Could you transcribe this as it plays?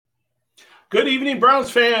Good evening,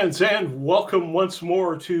 Browns fans, and welcome once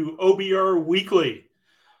more to OBR Weekly.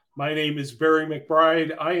 My name is Barry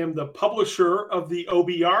McBride. I am the publisher of the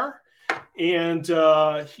OBR, and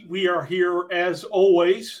we are here as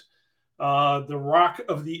always, the rock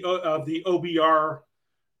of the OBR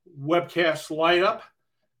webcast lineup.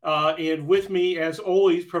 And with me, as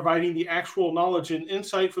always, providing the actual knowledge and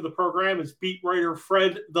insight for the program is beat writer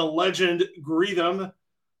Fred the Legend Greetham.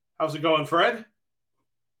 How's it going, Fred?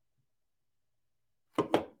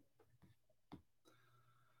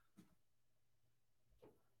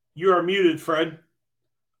 You are muted, Fred.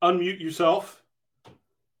 Unmute yourself.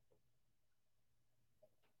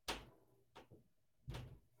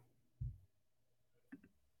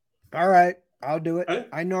 All right, I'll do it.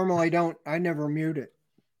 I normally don't. I never mute it.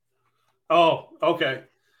 Oh, okay.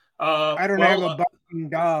 I don't have a barking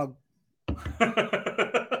dog.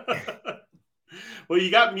 Well,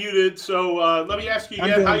 you got muted, so let me ask you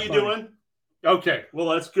again. How you doing? Okay, well,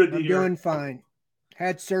 that's good to hear. I'm doing fine.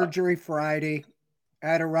 Had surgery Friday.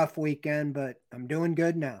 Had a rough weekend, but I'm doing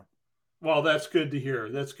good now. Well, that's good to hear.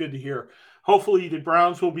 That's good to hear. Hopefully the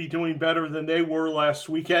Browns will be doing better than they were last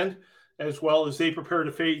weekend, as well as they prepare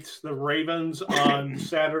to face the Ravens on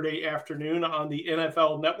Saturday afternoon on the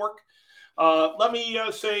NFL Network. Let me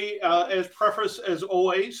say, as preface, as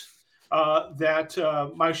always,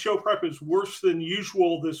 that my show prep is worse than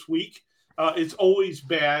usual this week. It's always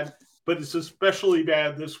bad, but it's especially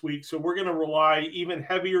bad this week. So we're going to rely even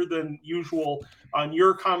heavier than usual on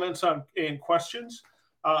your comments and questions.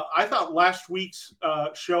 I thought last week's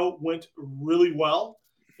show went really well,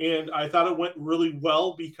 and I thought it went really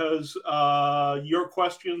well because your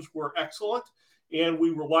questions were excellent, and we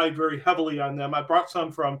relied very heavily on them. I brought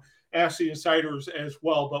some from Ask the Insiders as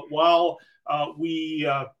well, but while we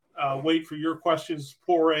wait for your questions to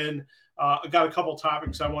pour in, I got a couple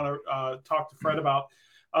topics I want to talk to Fred about.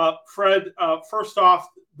 Fred, first off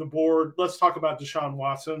the board, let's talk about Deshaun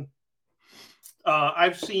Watson.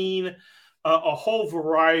 I've seen a whole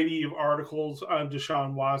variety of articles on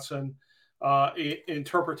Deshaun Watson,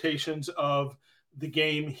 interpretations of the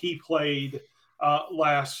game he played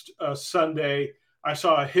last Sunday. I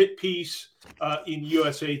saw a hit piece in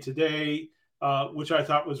USA Today, which I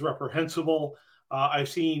thought was reprehensible. I've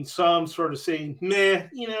seen some sort of saying, meh,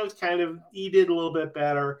 it's kind of, he did a little bit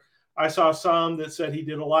better. I saw some that said he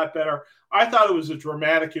did a lot better. I thought it was a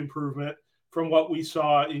dramatic improvement from what we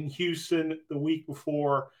saw in Houston the week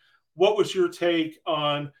before. What was your take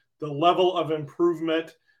on the level of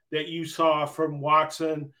improvement that you saw from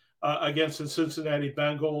Watson against the Cincinnati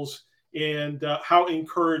Bengals, and how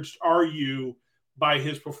encouraged are you by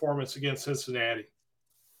his performance against Cincinnati?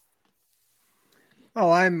 Oh,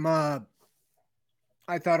 I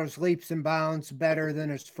thought it was leaps and bounds better than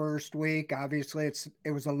his first week. Obviously,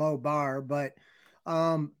 it was a low bar, but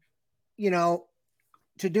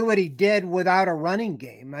to do what he did without a running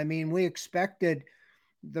game. I mean, we expected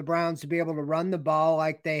the Browns to be able to run the ball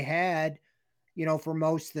like they had, for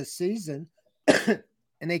most of the season.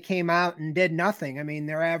 And they came out and did nothing. I mean,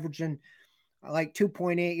 they're averaging like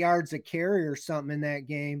 2.8 yards a carry or something in that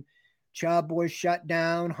game. Chubb was shut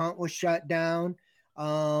down. Hunt was shut down.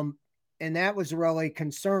 And that was really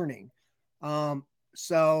concerning.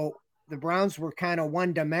 So the Browns were kind of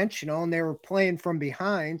one-dimensional, and they were playing from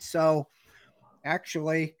behind. So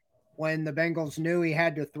actually, when the Bengals knew he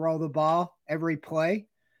had to throw the ball every play,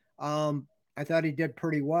 I thought he did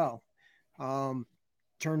pretty well. Turned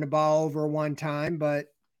the ball over one time, but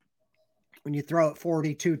when you throw it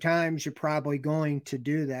 42 times, you're probably going to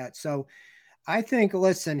do that. So I think,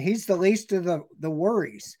 listen, he's the least of the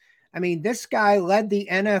worries. I mean, this guy led the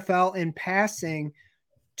NFL in passing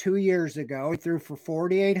 2 years ago. He threw for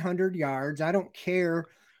 4,800 yards. I don't care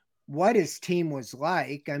what his team was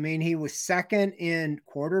like. I mean, he was second in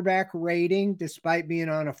quarterback rating despite being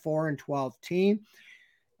on a 4-12 team.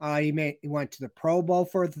 He went to the Pro Bowl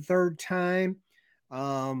for the third time.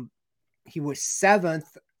 He was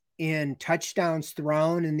seventh in touchdowns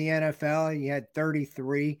thrown in the NFL. He had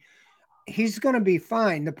 33. He's going to be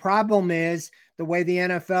fine. The problem is the way the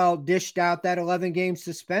NFL dished out that 11-game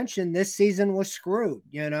suspension, this season was screwed,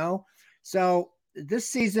 So this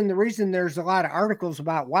season, the reason there's a lot of articles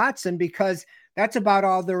about Watson, because that's about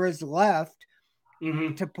all there is left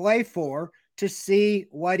to play for, to see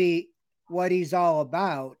what he's all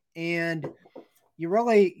about. And you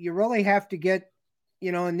really have to get,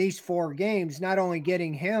 in these 4 games, not only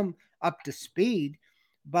getting him up to speed,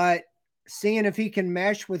 but seeing if he can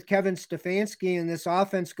mesh with Kevin Stefanski in this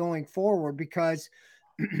offense going forward, because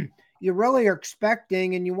you really are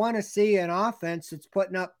expecting, and you want to see an offense that's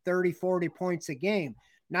putting up 30, 40 points a game,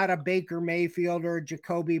 not a Baker Mayfield or a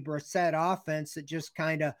Jacoby Brissett offense that just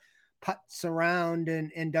kind of puts around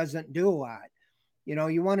and doesn't do a lot.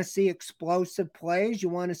 You want to see explosive plays. You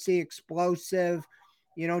want to see explosive,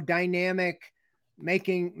 dynamic,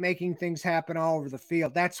 making things happen all over the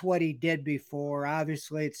field. That's what he did before.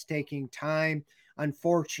 Obviously, it's taking time.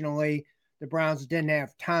 Unfortunately, the Browns didn't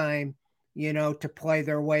have time, to play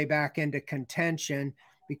their way back into contention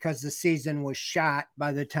because the season was shot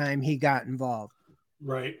by the time he got involved.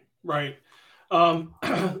 Right, right.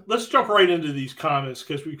 Let's jump right into these comments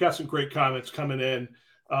because we've got some great comments coming in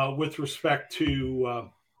with respect to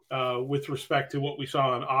what we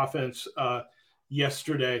saw on offense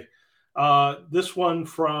yesterday. This one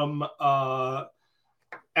from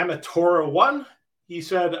Amatora1. He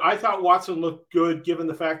said, I thought Watson looked good given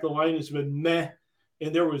the fact the line has been meh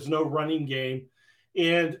and there was no running game.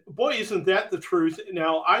 And boy, isn't that the truth.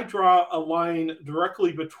 Now, I draw a line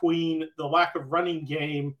directly between the lack of running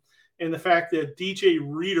game and the fact that DJ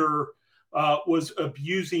Reader was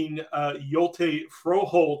abusing Yolte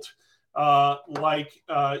Froholt like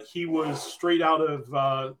he was straight out of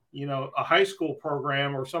a high school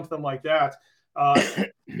program or something like that.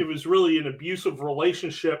 It was really an abusive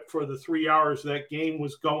relationship for the 3 hours that game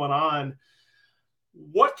was going on.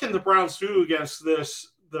 What can the Browns do against this?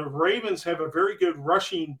 The Ravens have a very good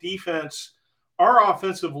rushing defense. Our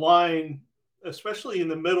offensive line, especially in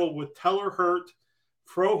the middle with Teller hurt,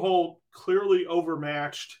 Froholt clearly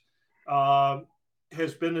overmatched,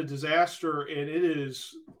 has been a disaster, and it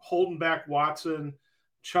is holding back Watson.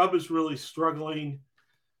 Chubb is really struggling.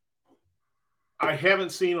 I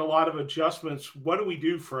haven't seen a lot of adjustments. What do we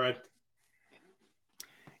do, Fred?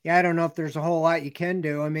 Yeah, I don't know if there's a whole lot you can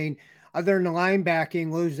do. I mean, other than the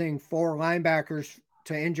linebacking, losing 4 linebackers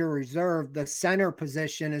to injury reserve, the center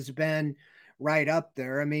position has been right up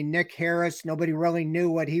there. I mean, Nick Harris, nobody really knew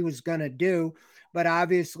what he was going to do, but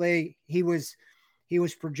obviously he was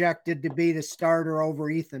projected to be the starter over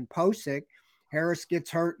Ethan Posick. Harris gets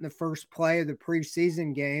hurt in the first play of the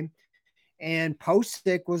preseason game, and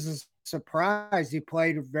Posick was a surprise. He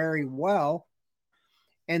played very well.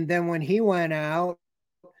 And then when he went out,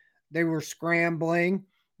 they were scrambling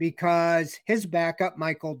because his backup,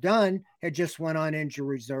 Michael Dunn, had just went on injury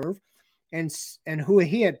reserve and who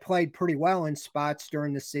he had played pretty well in spots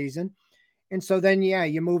during the season. And so then,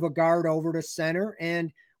 you move a guard over to center,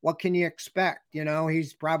 and what can you expect?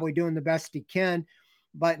 He's probably doing the best he can,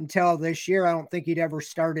 but until this year, I don't think he'd ever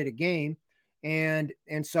started a game. And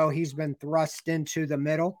so he's been thrust into the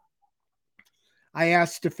middle. I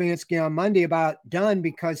asked Stefanski on Monday about Dunn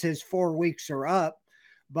because his 4 weeks are up,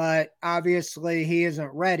 but obviously he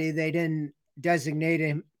isn't ready. They didn't designate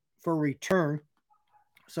him for return,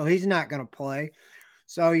 so he's not going to play.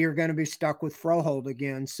 So you're going to be stuck with Froholt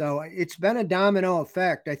again. So it's been a domino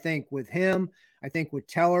effect, I think, with him. I think with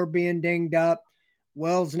Teller being dinged up,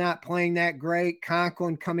 Will's not playing that great,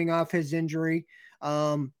 Conklin coming off his injury.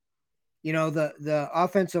 The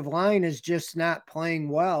offensive line is just not playing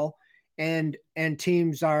well, and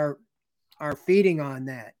teams are feeding on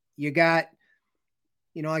that. You got,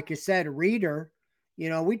 like you said, Reader.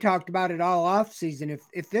 We talked about it all off season.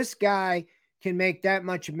 If this guy can make that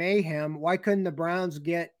much mayhem, why couldn't the Browns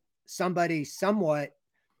get somebody somewhat,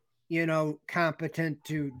 competent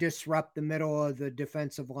to disrupt the middle of the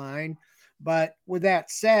defensive line? But with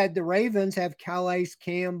that said, the Ravens have Calais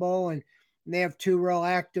Campbell, and they have 2 real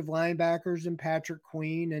active linebackers in Patrick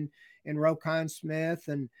Queen and Roquan Smith.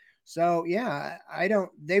 And so,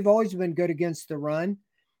 they've always been good against the run,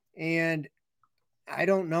 and I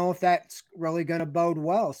don't know if that's really going to bode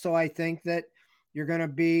well. So I think that you're going to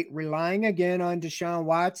be relying again on Deshaun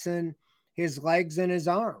Watson, his legs and his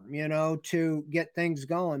arm, to get things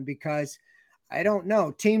going, because I don't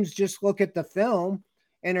know. Teams just look at the film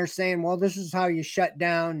and are saying, well, this is how you shut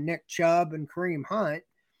down Nick Chubb and Kareem Hunt,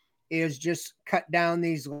 is just cut down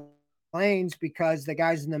these lanes because the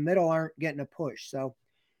guys in the middle aren't getting a push. So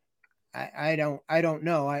I don't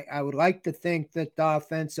know. I would like to think that the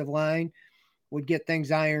offensive line would get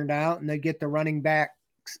things ironed out and they get the running back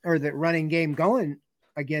or the running game going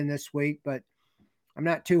again this week, but I'm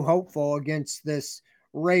not too hopeful against this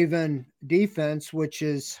Raven defense, which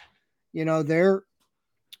is, they're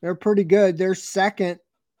pretty good. They're second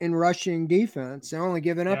in rushing defense. They're only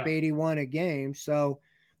giving up 81 a game. So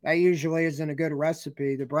that usually isn't a good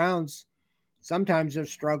recipe. The Browns sometimes have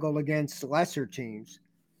struggled against lesser teams.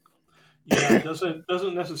 Yeah, it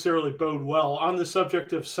doesn't necessarily bode well. On the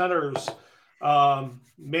subject of centers, Manimal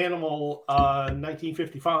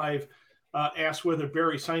 1955 asked whether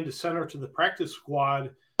Barry signed a center to the practice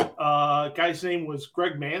squad. Guy's name was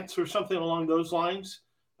Greg Mance or something along those lines.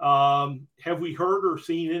 Have we heard or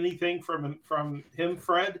seen anything from him,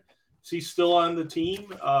 Fred? Is he still on the team?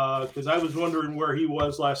 Because I was wondering where he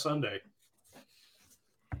was last Sunday.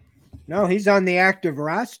 No, he's on the active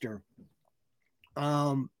roster.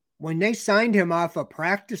 When they signed him off a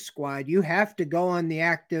practice squad, you have to go on the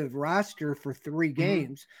active roster for 3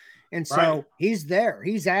 games. And so Right. he's there.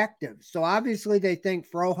 He's active. So obviously they think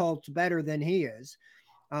Froholt's better than he is.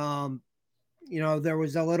 There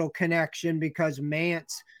was a little connection because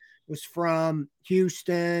Mance was from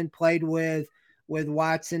Houston, played with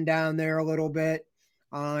Watson down there a little bit.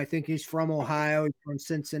 I think he's from Ohio, he's from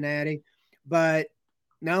Cincinnati. But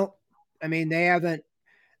no, I mean, they haven't.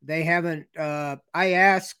 I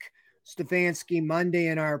asked Stefanski Monday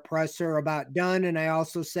in our presser about Dunn, and I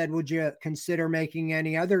also said, would you consider making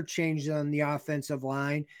any other changes on the offensive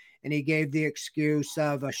line? And he gave the excuse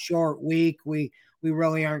of a short week. We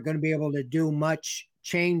really aren't going to be able to do much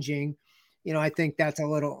changing. I think that's a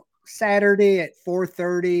little Saturday at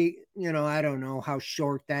 4:30. I don't know how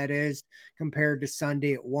short that is compared to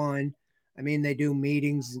Sunday at 1. I mean, they do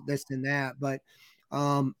meetings, this and that, but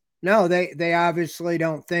no, they obviously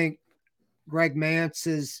don't think Greg Mance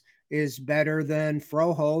is better than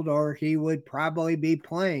Froholt, or he would probably be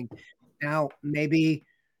playing. Now, maybe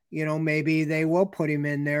they will put him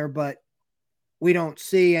in there, but we don't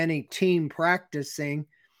see any team practicing,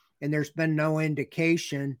 and there's been no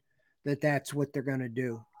indication that that's what they're going to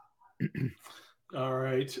do. All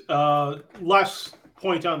right. Last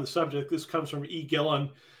point on the subject. This comes from E. Gillen.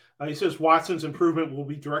 He says Watson's improvement will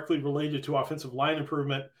be directly related to offensive line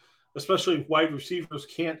improvement, especially if wide receivers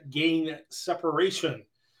can't gain separation.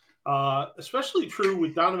 Especially true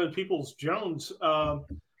with Donovan Peoples-Jones,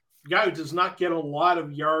 guy who does not get a lot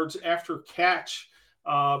of yards after catch.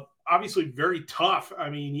 Obviously very tough. I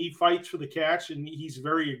mean, he fights for the catch, and he's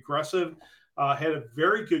very aggressive. Had a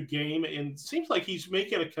very good game, and seems like he's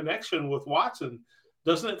making a connection with Watson,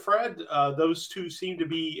 doesn't it, Fred? Those two seem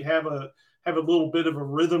to have a little bit of a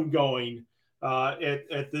rhythm going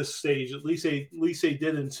at this stage. At least they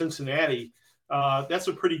did in Cincinnati. That's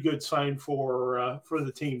a pretty good sign for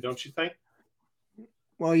the team, don't you think?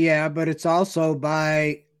 Well, yeah, but it's also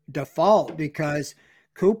by default because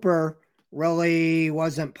Cooper really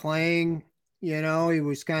wasn't playing. He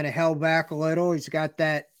was kind of held back a little. He's got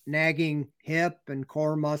that nagging hip and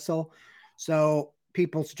core muscle. So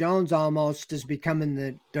Peoples-Jones almost is becoming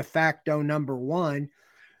the de facto number 1.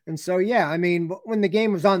 And so, yeah, I mean, when the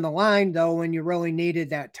game was on the line, though, when you really needed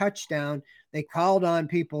that touchdown, they called on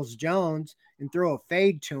Peoples-Jones and threw a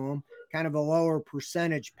fade to him, kind of a lower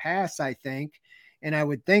percentage pass, I think. And I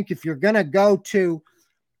would think if you're going to go to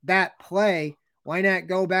that play, why not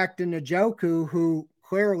go back to Njoku, who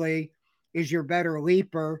clearly is your better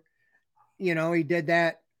leaper? He did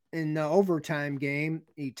that in the overtime game.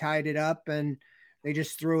 He tied it up, and they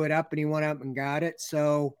just threw it up, and he went up and got it.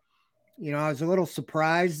 So, I was a little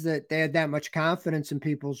surprised that they had that much confidence in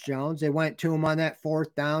Peoples-Jones. They went to him on that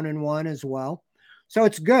 4th down and 1 as well. So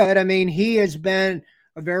it's good. I mean, he has been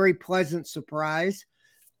a very pleasant surprise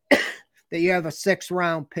that you have a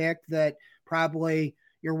 6th-round pick that probably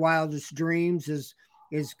your wildest dreams is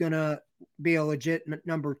going to be a legitimate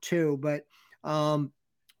number 2. But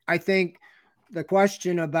I think the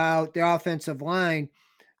question about the offensive line,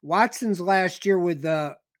 Watson's last year with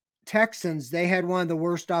the Texans, they had one of the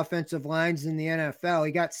worst offensive lines in the NFL.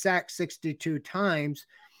 He got sacked 62 times.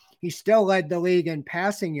 He still led the league in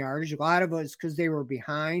passing yardage. A lot of it was because they were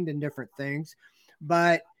behind and different things.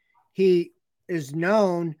 But he is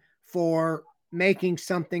known for making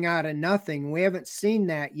something out of nothing. We haven't seen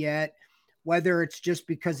that yet, whether it's just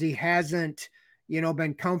because he hasn't,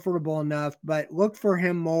 been comfortable enough. But look for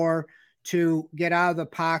him more to get out of the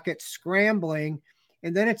pocket scrambling.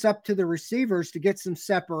 And then it's up to the receivers to get some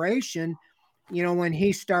separation. When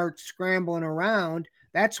he starts scrambling around,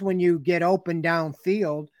 that's when you get open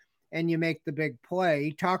downfield and you make the big play.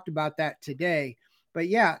 He talked about that today. But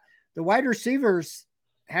yeah, the wide receivers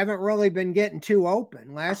haven't really been getting too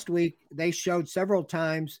open. Last week, they showed several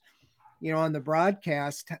times, on the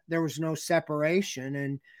broadcast, there was no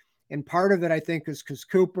separation. And part of it, I think, is because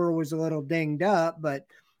Cooper was a little dinged up, but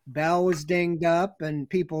Bell was dinged up, and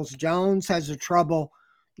Peoples-Jones has a trouble,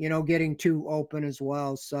 getting too open as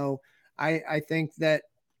well. So I think that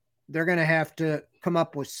they're going to have to come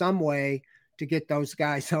up with some way to get those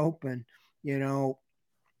guys open,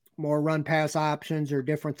 more run pass options or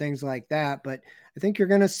different things like that. But I think you're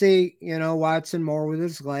going to see, Watson more with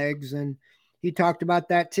his legs. And he talked about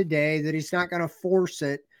that today, that he's not going to force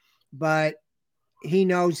it, but he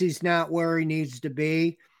knows he's not where he needs to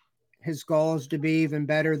be. His goal is to be even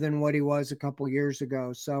better than what he was a couple years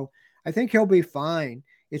ago. So I think he'll be fine.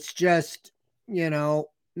 It's just,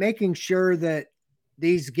 making sure that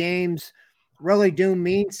these games really do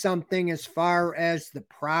mean something as far as the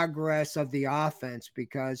progress of the offense,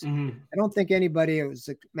 because I don't think anybody was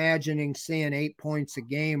imagining seeing 8 points a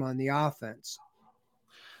game on the offense.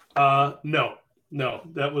 No,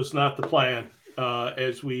 that was not the plan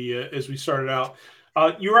as we started out.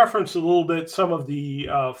 You referenced a little bit some of the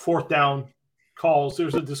fourth down calls.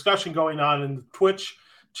 There's a discussion going on in the Twitch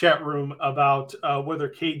chat room about whether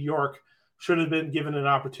Cade York should have been given an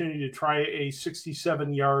opportunity to try a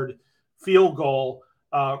 67-yard field goal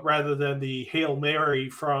rather than the Hail Mary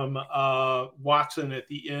from Watson at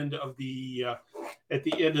the end of the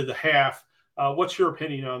half. What's your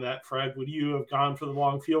opinion on that, Fred? Would you have gone for the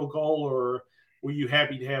long field goal, or were you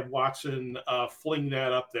happy to have Watson fling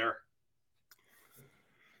that up there?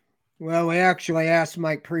 Well, we actually asked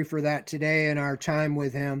Mike Prefer that today in our time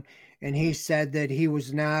with him, and he said that he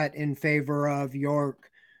was not in favor of York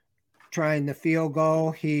trying the field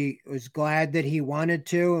goal. He was glad that he wanted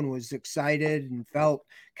to and was excited and felt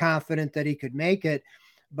confident that he could make it.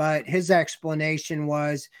 But his explanation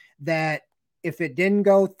was that if it didn't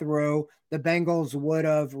go through, the Bengals would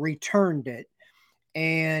have returned it.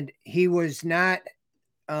 And he was not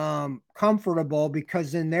comfortable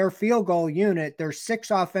because in their field goal unit, there's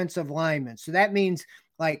 6 offensive linemen. So that means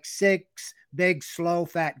like 6 big, slow,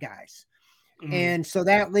 fat guys. Mm-hmm. And so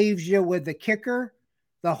that leaves you with the kicker,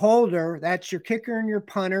 the holder, that's your kicker and your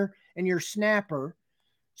punter and your snapper.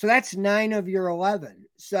 So that's 9 of your 11.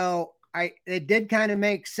 So it did kind of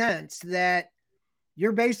make sense that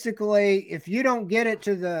you're basically, if you don't get it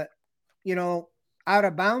to the, out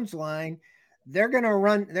of bounds line, they're going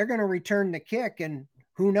to return the kick, and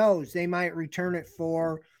who knows, they might return it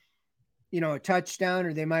for, a touchdown,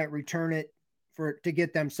 or they might return it to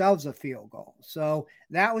get themselves a field goal. So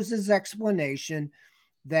that was his explanation,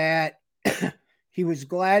 that he was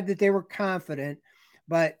glad that they were confident,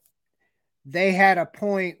 but they had a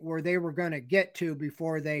point where they were going to get to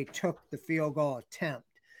before they took the field goal attempt.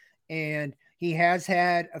 And he has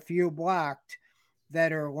had a few blocked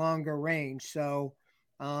that are longer range. So,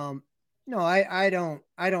 no, I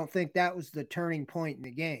don't think that was the turning point in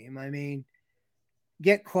the game. I mean,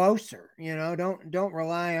 get closer, don't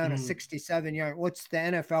rely on a 67-yard. What's the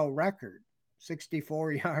NFL record?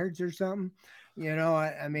 64 yards or something?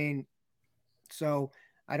 I mean, so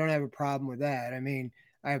I don't have a problem with that. I mean,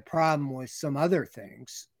 I have a problem with some other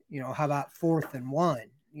things. How about 4th and 1?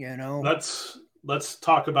 Let's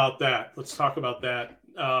talk about that.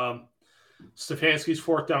 Stefanski's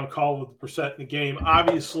 4th down call with Brissett in the game.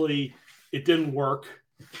 Obviously, it didn't work.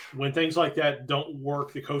 When things like that don't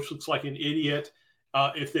work, the coach looks like an idiot.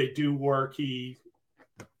 If they do work,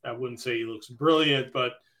 I wouldn't say he looks brilliant,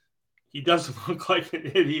 but he doesn't look like an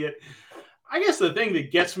idiot. I guess the thing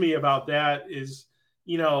that gets me about that is,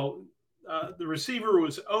 the receiver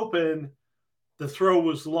was open, the throw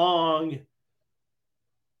was long.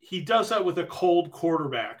 He does that with a cold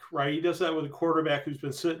quarterback, right? He does that with a quarterback who's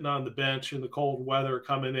been sitting on the bench in the cold weather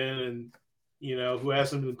coming in and, who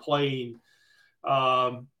hasn't been playing.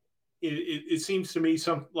 It seems to me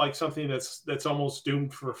something that's almost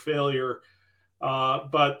doomed for failure.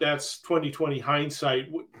 But that's 2020 hindsight.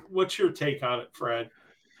 What's your take on it, Fred?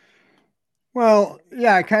 Well,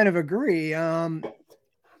 yeah, I kind of agree.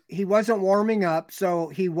 He wasn't warming up, so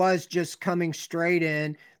he was just coming straight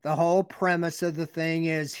in. The whole premise of the thing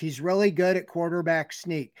is he's really good at quarterback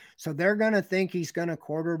sneak. So they're going to think he's going to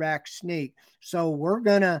quarterback sneak. So we're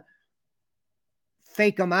going to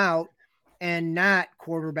fake him out and not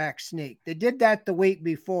quarterback sneak. They did that the week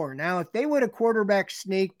before. Now, if they would have quarterback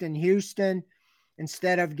sneaked in Houston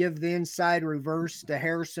instead of give the inside reverse to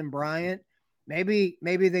Harrison Bryant, maybe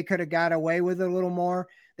they could have got away with it a little more.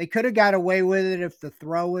 They could have got away with it if the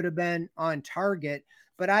throw would have been on target.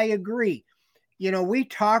 But I agree. We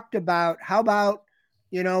talked about how about,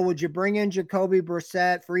 would you bring in Jacoby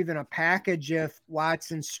Brissett for even a package if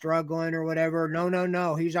Watson's struggling or whatever?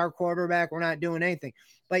 No. He's our quarterback. We're not doing anything.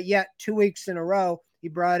 But yet 2 weeks in a row, he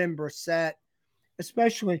brought in Brissett,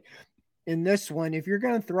 especially in this one. If you're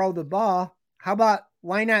going to throw the ball,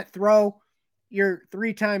 why not throw your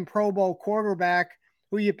 3-time Pro Bowl quarterback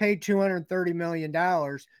who you paid $230 million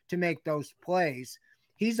to make those plays?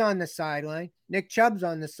 He's on the sideline. Nick Chubb's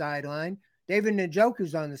on the sideline. David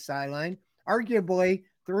Njoku's on the sideline. Arguably,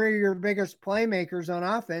 3 of your biggest playmakers on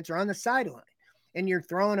offense are on the sideline. And you're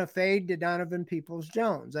throwing a fade to Donovan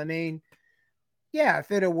Peoples-Jones. I mean, yeah,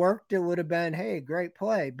 if it had worked, it would have been, hey, great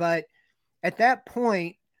play. But at that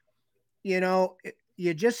point,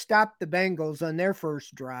 you just stopped the Bengals on their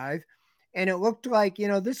first drive. And it looked like,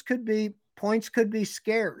 this could be, points could be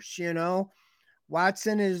scarce,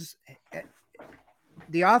 Watson is,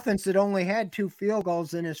 the offense had only had 2 field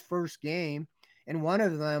goals in his first game. and one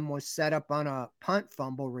of them was set up on a punt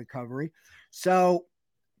fumble recovery. So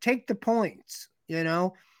take the points,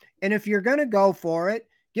 and if you're going to go for it,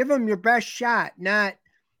 give them your best shot, not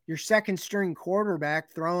your second string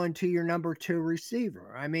quarterback throwing to your number 2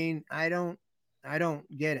 receiver. I mean, I don't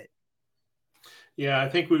get it. Yeah, I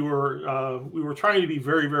think we were trying to be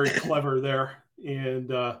very, very clever there, and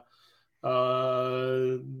that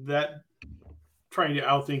trying to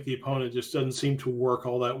outthink the opponent just doesn't seem to work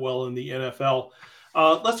all that well in the NFL.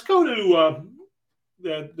 Let's go to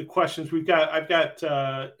the questions. I've got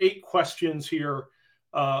 8 questions here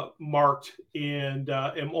marked, and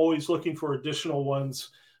am always looking for additional ones.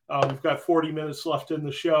 We've got 40 minutes left in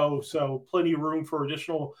the show, so plenty of room for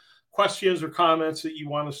additional questions or comments that you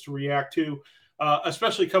want us to react to,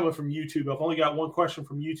 especially coming from YouTube. I've only got one question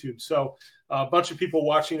from YouTube, so a bunch of people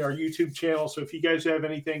watching our YouTube channel. So if you guys have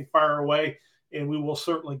anything, fire away, and we will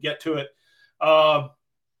certainly get to it.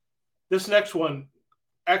 This next one,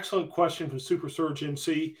 excellent question from Super Surge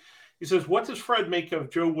MC. He says, what does Fred make of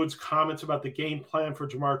Joe Woods' comments about the game plan for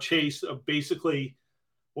Jamar Chase of basically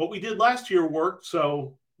what we did last year worked,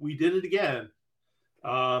 so we did it again.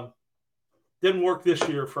 Didn't work this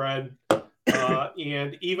year, Fred.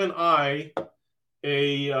 And even I,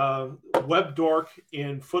 a web dork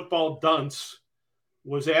in football dunce,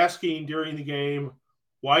 was asking during the game,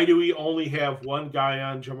 why do we only have one guy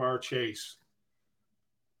on Jamar Chase?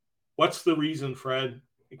 What's the reason, Fred?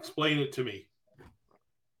 Explain it to me.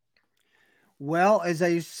 Well, as I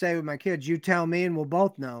used to say with my kids, you tell me and we'll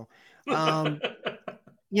both know.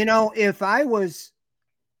 If I was,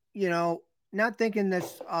 not thinking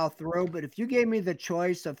this all through, but if you gave me the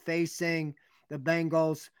choice of facing the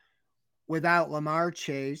Bengals without Jamar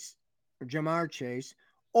Chase,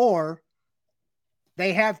 or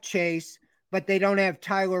they have Chase, but they don't have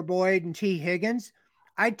Tyler Boyd and T. Higgins,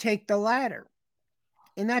 I'd take the latter.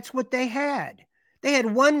 And that's what they had. They had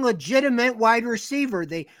one legitimate wide receiver.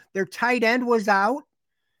 Their tight end was out.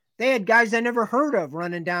 They had guys I never heard of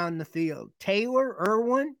running down the field. Taylor,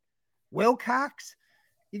 Irwin, Wilcox.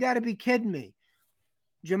 You got to be kidding me.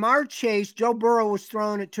 Jamar Chase, Joe Burrow was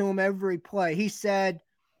throwing it to him every play. He said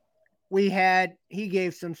he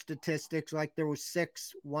gave some statistics, like there was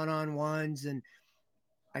 6 one-on-ones, and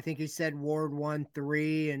I think he said Ward won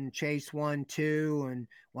 3 and Chase won 2, and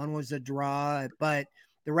one was a draw, but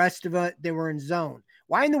the rest of it, they were in zone.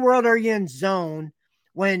 Why in the world are you in zone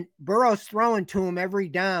when Burrow's throwing to him every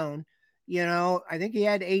down? I think he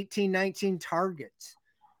had 18, 19 targets.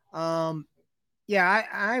 I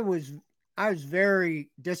was very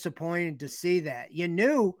disappointed to see that. You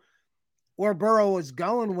knew where Burrow was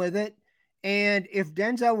going with it. And if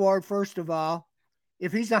Denzel Ward, first of all,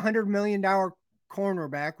 if he's $100 million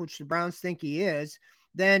cornerback, which the Browns think he is,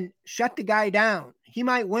 then shut the guy down. He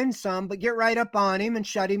might win some, but get right up on him and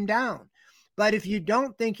shut him down. But if you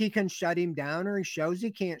don't think he can shut him down, or he shows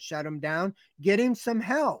he can't shut him down, get him some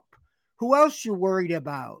help. Who else you worried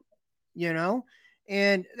about?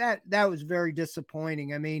 And that was very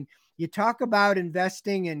disappointing. I mean, you talk about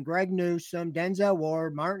investing in Greg Newsome, Denzel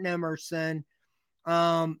Ward, Martin Emerson,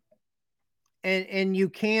 and you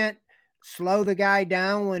can't slow the guy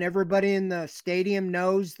down when everybody in the stadium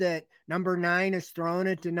knows that number 9 is throwing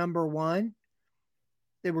it to number 1.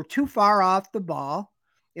 They were too far off the ball.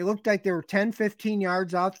 It looked like they were 10, 15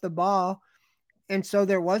 yards off the ball. And so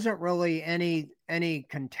there wasn't really any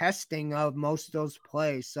contesting of most of those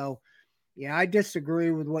plays. So, yeah, I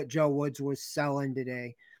disagree with what Joe Woods was selling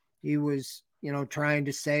today. He was, trying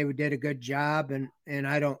to say we did a good job, and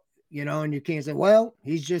I don't, and you can't say, well,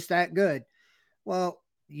 he's just that good. Well,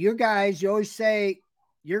 you always say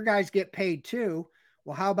your guys get paid too.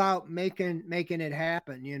 Well, how about making it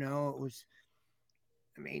happen?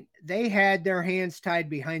 They had their hands tied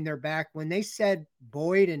behind their back when they said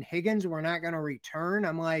Boyd and Higgins were not going to return.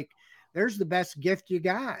 I'm like, there's the best gift you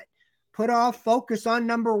got. Put all focus on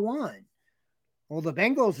number 1. Well, the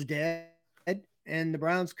Bengals did, and the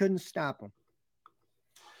Browns couldn't stop them.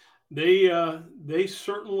 They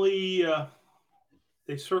certainly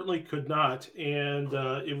could not, and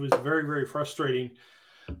it was very, very frustrating.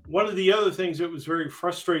 One of the other things that was very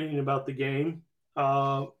frustrating about the game,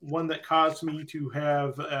 one that caused me to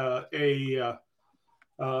have a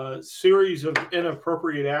series of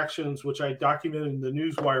inappropriate actions, which I documented in the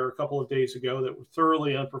Newswire a couple of days ago that were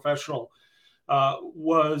thoroughly unprofessional,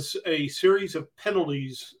 was a series of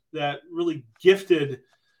penalties that really gifted.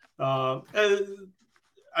 I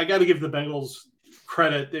got to give the Bengals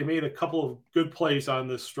credit. They made a couple of good plays on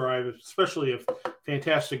this drive, especially a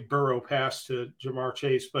fantastic Burrow pass to Jamar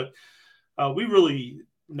Chase. But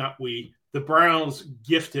the Browns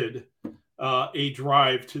gifted a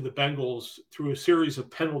drive to the Bengals through a series of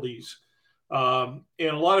penalties And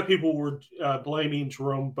a lot of people were blaming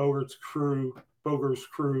Jerome Boger's crew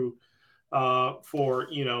for,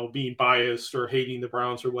 being biased or hating the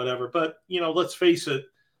Browns or whatever. But, let's face it,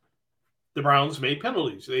 the Browns made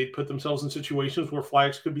penalties. They put themselves in situations where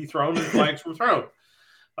flags could be thrown and flags were thrown.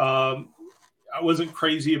 I wasn't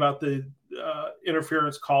crazy about the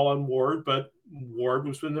interference call on Ward, but Ward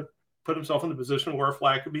was going to put himself in the position where a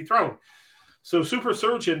flag could be thrown. So Super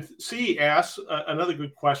Surgeon C asks another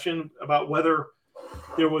good question about whether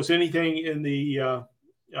there was anything in the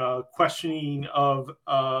questioning of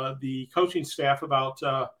the coaching staff about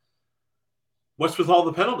what's with all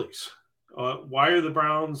the penalties. Why were the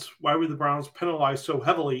Browns penalized so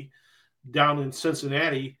heavily down in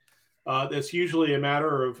Cincinnati? That's usually a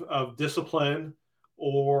matter of discipline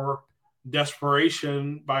or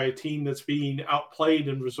desperation by a team that's being outplayed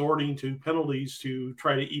and resorting to penalties to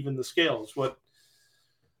try to even the scales. What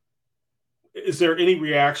is there any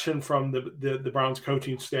reaction from the Browns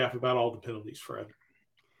coaching staff about all the penalties, Fred?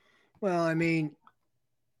 Well, I mean,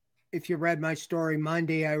 if you read my story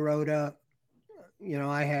Monday, I wrote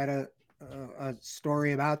I had a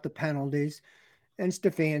story about the penalties, and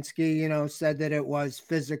Stefanski, said that it was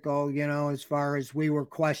physical, as far as we were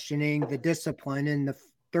questioning the discipline in the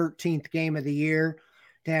 13th game of the year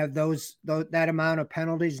to have that amount of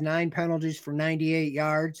penalties, 9 penalties for 98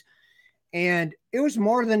 yards. And it was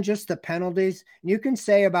more than just the penalties. You can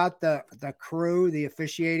say about the crew, the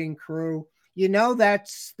officiating crew,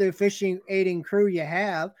 that's the officiating crew you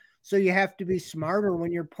have. So you have to be smarter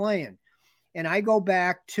when you're playing. And I go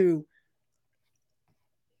back to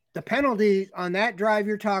the penalty on that drive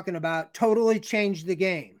you're talking about totally changed the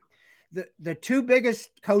game. The 2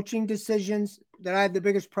 biggest coaching decisions that I had the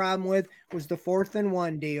biggest problem with was the 4th and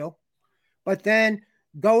 1 deal. But then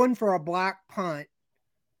going for a block punt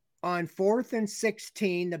on 4th and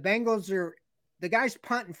 16, the guy's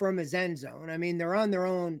punting from his end zone. I mean, they're on their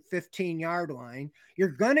own 15-yard line. You're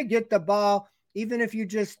going to get the ball, even if you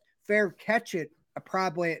just fair catch it,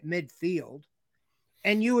 probably at midfield.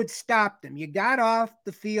 And you would stop them. You got off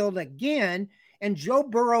the field again, and Joe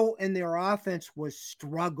Burrow and their offense was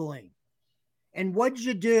struggling. And what'd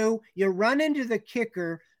you do? You run into the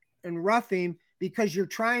kicker and rough him because you're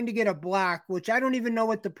trying to get a block, which I don't even know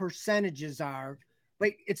what the percentages are,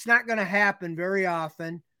 but it's not going to happen very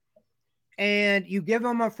often. And you give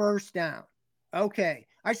them a first down. Okay.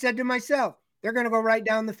 I said to myself, they're going to go right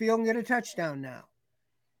down the field and get a touchdown now.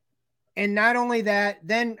 And not only that,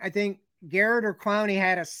 then I think Garrett or Clowney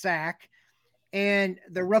had a sack, and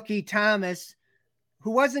the rookie Thomas,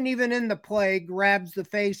 who wasn't even in the play, grabs the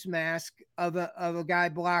face mask of a guy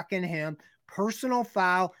blocking him. Personal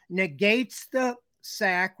foul, negates the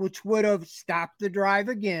sack, which would have stopped the drive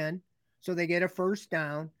again. So they get a first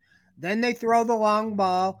down. Then they throw the long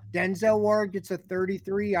ball. Denzel Ward gets a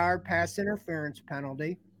 33-yard pass interference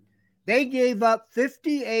penalty. They gave up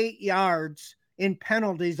 58 yards in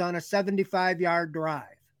penalties on a 75-yard drive.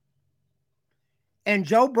 And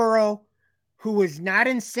Joe Burrow, who was not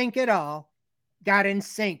in sync at all, got in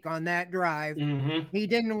sync on that drive. Mm-hmm. He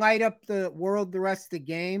didn't light up the world the rest of the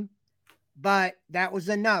game, but that was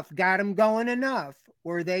enough. Got him going enough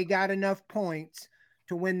where they got enough points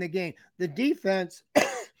to win the game. The defense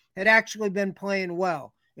had actually been playing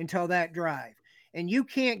well until that drive. And you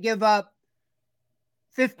can't give up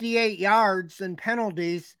 58 yards and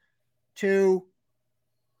penalties to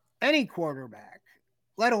any quarterback,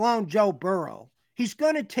 let alone Joe Burrow. He's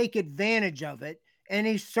going to take advantage of it, and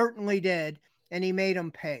he certainly did, and he made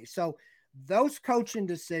them pay. So those coaching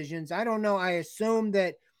decisions, I don't know. I assume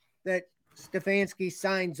that Stefanski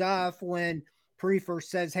signs off when Prefer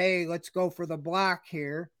says, hey, let's go for the block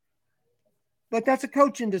here. But that's a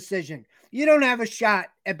coaching decision. You don't have a shot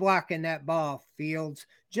at blocking that ball, Fields.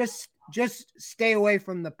 Just stay away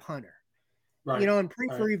from the punter. Right. And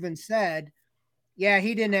Prefer even said, yeah,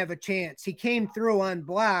 he didn't have a chance. He came through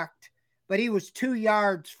unblocked, but he was 2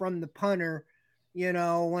 yards from the punter,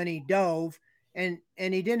 when he dove, and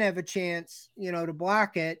he didn't have a chance, to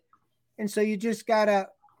block it. And so you just got to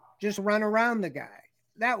just run around the guy.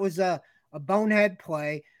 That was a bonehead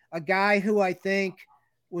play, a guy who I think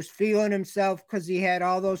was feeling himself because he had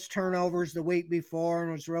all those turnovers the week before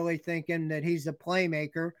and was really thinking that he's a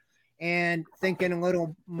playmaker and thinking a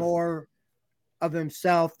little more of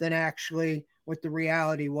himself than actually what the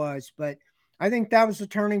reality was. But I think that was the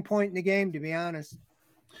turning point in the game, to be honest.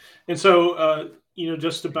 And so,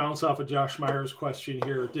 just to bounce off of Josh Meyer's question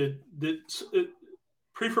here, did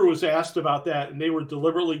Prefer was asked about that, and they were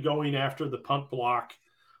deliberately going after the punt block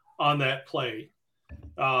on that play.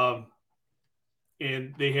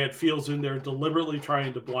 And they had Fields in there deliberately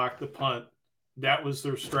trying to block the punt. That was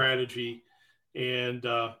their strategy. And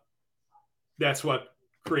that's what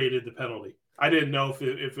created the penalty. I didn't know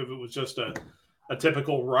if it was just a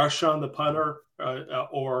typical rush on the punter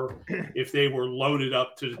or if they were loaded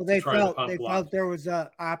up to try the punt block. Felt there was an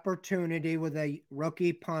opportunity with a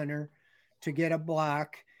rookie punter to get a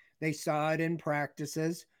block. They saw it in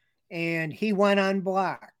practices, and he went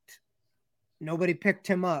unblocked. Nobody picked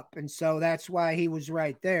him up, and so that's why he was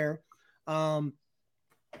right there. I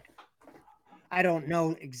don't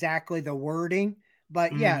know exactly the wording,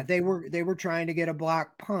 but yeah, they were trying to get a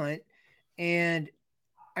block punt, and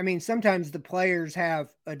I mean, sometimes the players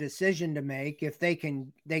have a decision to make. If they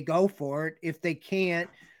can, they go for it. If they can't,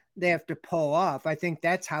 they have to pull off. I think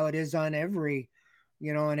that's how it is on every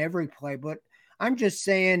play. But I'm just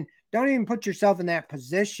saying, don't even put yourself in that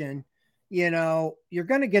position. You're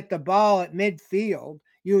going to get the ball at midfield.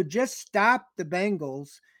 You would just stop the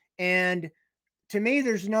Bengals. And to me,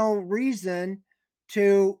 there's no reason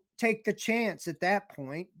to take the chance at that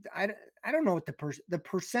point. I don't know what the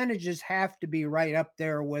percentages have to be right up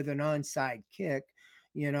there with an onside kick,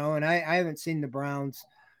 and I haven't seen the Browns,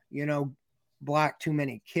 block too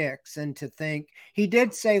many kicks. And to think he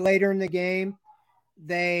did say later in the game,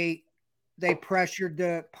 they pressured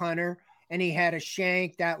the punter and he had a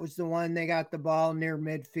shank. That was the one they got the ball near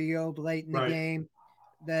midfield late in the game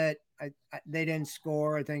that they didn't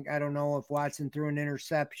score. I don't know if Watson threw an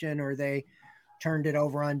interception or they turned it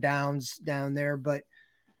over on downs down there, but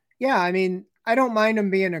yeah, I mean, I don't mind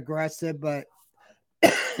them being aggressive, but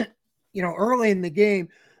early in the game,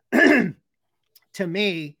 to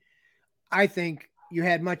me, I think you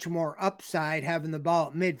had much more upside having the ball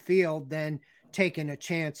at midfield than taking a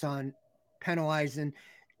chance on penalizing.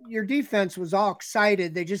 Your defense was all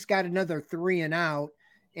excited. They just got another 3 and out,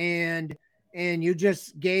 and you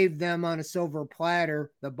just gave them on a silver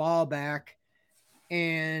platter the ball back,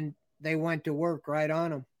 and they went to work right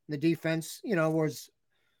on them. The defense, was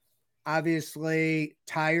obviously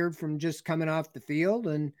tired from just coming off the field,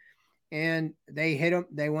 and they hit them.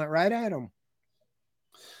 They went right at them.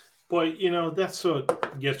 Boy, that's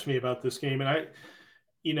what gets me about this game. And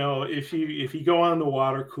if you go on the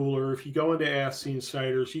water cooler, if you go into Ask the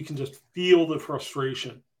Insiders, you can just feel the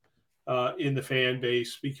frustration in the fan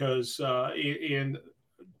base because, and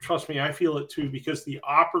trust me, I feel it too, because the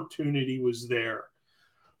opportunity was there.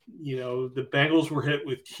 The Bengals were hit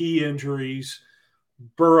with key injuries.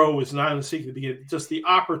 Burrow was not in the seat to begin. Just the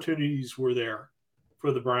opportunities were there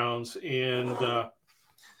for the Browns, and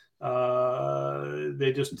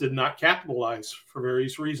they just did not capitalize for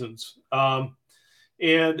various reasons.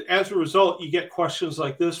 And as a result, you get questions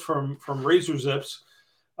like this from Razor Zips.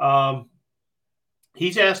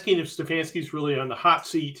 He's asking if Stefanski's really on the hot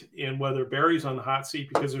seat and whether Barry's on the hot seat,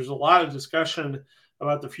 because there's a lot of discussion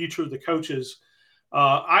about the future of the coaches.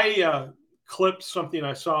 I clipped something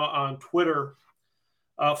I saw on Twitter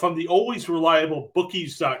from the always reliable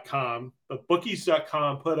bookies.com. But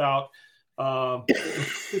bookies.com put out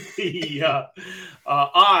the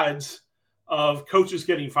odds of coaches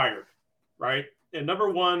getting fired, right? And number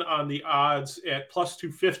one on the odds at plus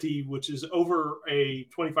 250, which is over a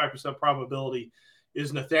 25% probability,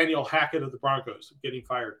 is Nathaniel Hackett of the Broncos getting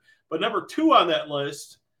fired. But number two on that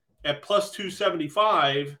list at plus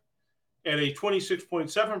 275 at a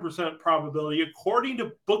 26.7% probability, according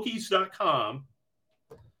to bookies.com,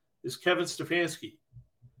 is Kevin Stefanski.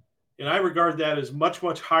 And I regard that as much,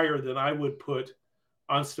 much higher than I would put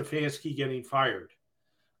on Stefanski getting fired.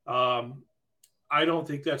 I don't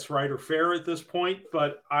think that's right or fair at this point,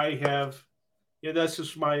 but that's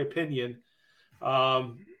just my opinion.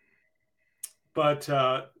 But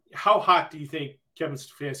how hot do you think Kevin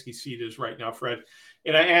Stefanski's seat is right now, Fred?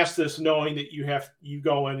 And I ask this knowing that you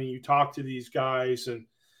go in and you talk to these guys and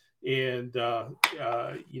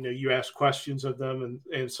you ask questions of them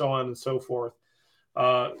and so on and so forth.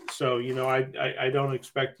 So I don't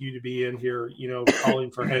expect you to be in here,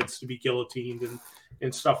 calling for heads to be guillotined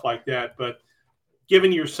and stuff like that. But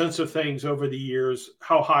given your sense of things over the years,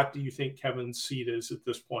 how hot do you think Kevin's seat is at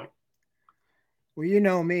this point? Well, you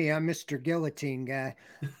know me, I'm Mr. Guillotine guy.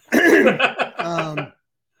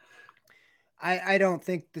 I don't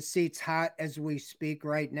think the seat's hot as we speak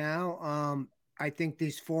right now. I think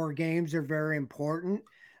these 4 games are very important.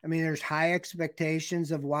 I mean, there's high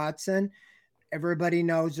expectations of Watson. Everybody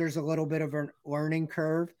knows there's a little bit of a learning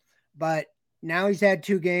curve, but now he's had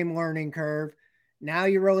 2-game learning curve. Now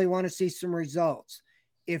you really want to see some results.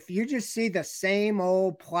 If you just see the same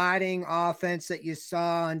old plotting offense that you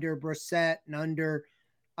saw under Brissett and under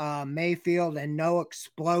Mayfield and no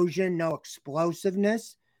explosion, no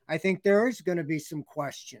explosiveness, I think there is going to be some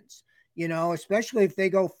questions, especially if they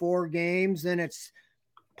go 4 games and it's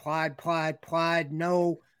plod,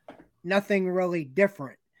 nothing really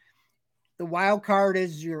different. the wild card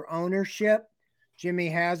is your ownership. Jimmy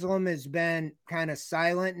Haslam has been kind of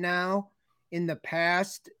silent now. In the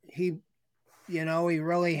past, he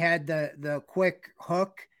really had the quick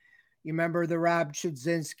hook. You remember the Rob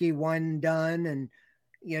Chudzinski one done, and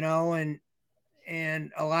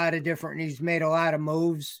and a lot of different. He's made a lot of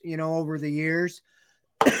moves, over the years.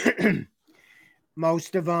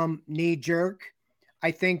 Most of them knee jerk. I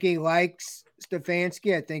think he likes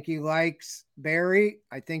Stefanski. I think he likes Barry.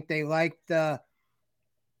 I think they like the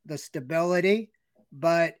stability,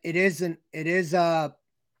 but it isn't. It is a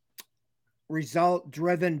result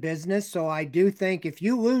driven business. So I do think if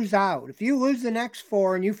you lose the next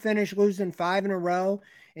four and you finish losing five in a row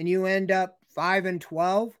and you end up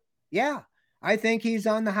 5-12, yeah, I think he's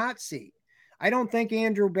on the hot seat. I don't think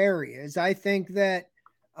Andrew Barry is. I think that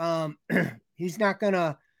he's not going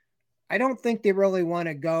to, I don't think they really want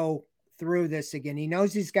to go through this again. He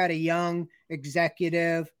knows he's got a young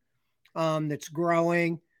executive that's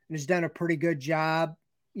growing and has done a pretty good job,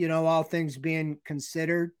 all things being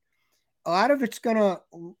considered. A lot of it's going to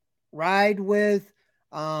ride with,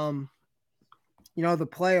 the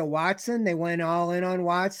play of Watson. They went all in on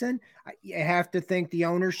Watson. I have to think the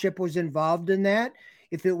ownership was involved in that.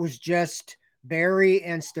 If it was just Barry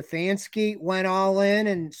and Stefanski went all in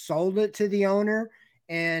and sold it to the owner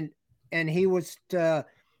and he was to,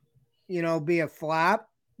 be a flop,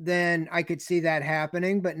 then I could see that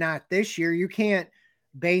happening, but not this year. You can't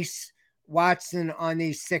base Watson on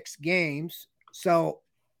these 6 games. So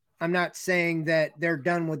I'm not saying that they're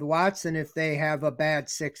done with Watson if they have a bad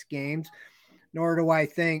 6 games, nor do I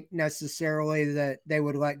think necessarily that they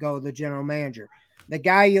would let go of the general manager. The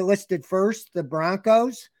guy you listed first, the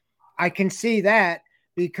Broncos, I can see that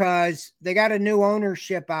because they got a new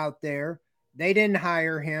ownership out there. They didn't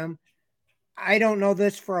hire him. I don't know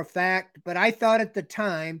this for a fact, but I thought at the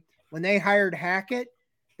time when they hired Hackett,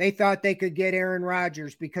 they thought they could get Aaron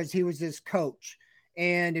Rodgers because he was his coach.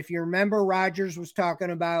 And if you remember, Rodgers was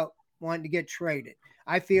talking about wanting to get traded.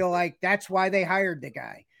 I feel like that's why they hired the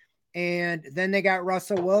guy. And then they got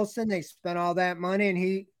Russell Wilson. They spent all that money and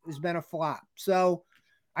he has been a flop. So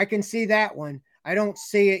I can see that one. I don't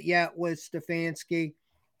see it yet with Stefanski.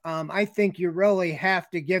 I think you really have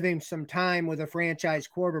to give him some time with a franchise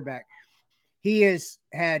quarterback. He has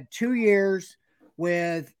had 2 years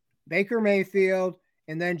with Baker Mayfield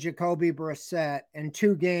and then Jacoby Brissett and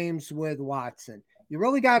 2 games with Watson. You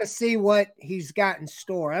really got to see what he's got in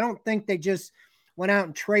store. I don't think they just went out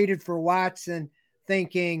and traded for Watson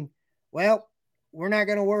thinking, well, we're not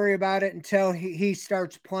going to worry about it until he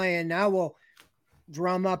starts playing. Now we'll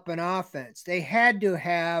drum up an offense. They had to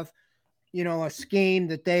have, a scheme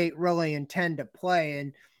that they really intend to play.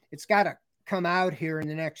 And it's got to come out here in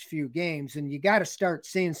the next few games. And you got to start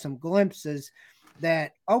seeing some glimpses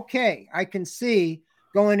that, okay, I can see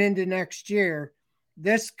going into next year,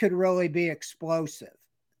 this could really be explosive.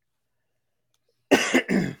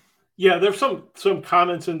 Yeah, there's some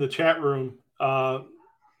comments in the chat room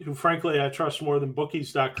who frankly I trust more than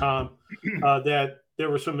bookies.com that there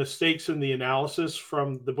were some mistakes in the analysis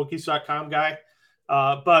from the bookies.com guy.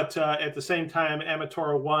 But at the same time,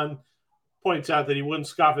 Amatora One points out that he wouldn't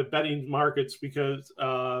scoff at betting markets because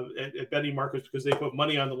they put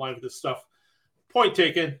money on the line with this stuff. Point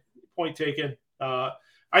taken.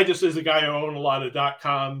 I just, as a guy who own a lot of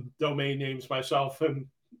 .com domain names myself, am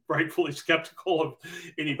rightfully skeptical of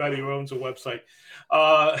anybody who owns a website.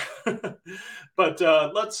 But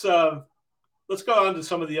let's go on to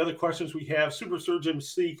some of the other questions we have. Super Surgeon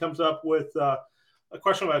C comes up with a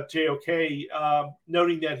question about JOK,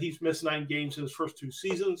 noting that he's missed 9 games in his first 2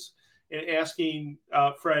 seasons, and asking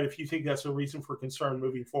Fred if you think that's a reason for concern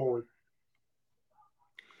moving forward.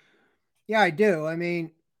 Yeah, I do. I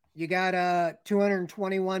mean, you got a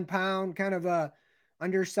 221-pound kind of a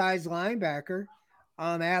undersized linebacker,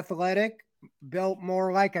 athletic, built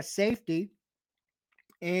more like a safety.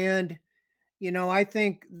 And, I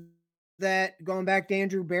think that going back to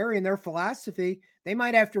Andrew Barry and their philosophy, they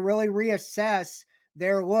might have to really reassess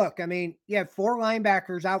their look. I mean, you have 4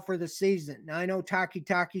 linebackers out for the season. Now, I know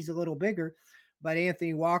Taki's a little bigger, but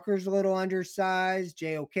Anthony Walker's a little undersized.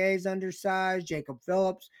 JOK's undersized. Jacob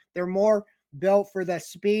Phillips. They're more built for the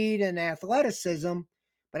speed and athleticism,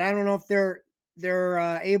 but I don't know if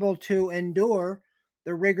they're able to endure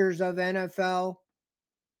the rigors of NFL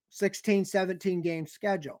 16, 17 game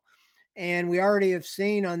schedule. And we already have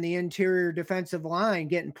seen on the interior defensive line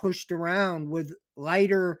getting pushed around with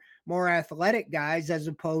lighter, more athletic guys as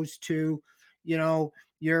opposed to,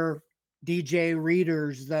 your DJ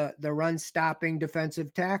Readers, the run stopping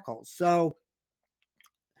defensive tackles. So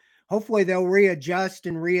hopefully they'll readjust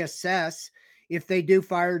and reassess if they do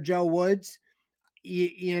fire Joe Woods.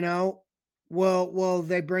 Will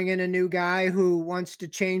they bring in a new guy who wants to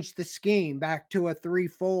change the scheme back to a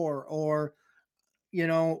 3-4, or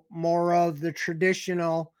more of the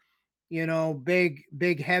traditional,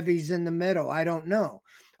 big heavies in the middle? I don't know.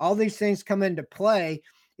 All these things come into play.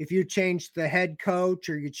 If you change the head coach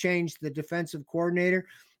or you change the defensive coordinator,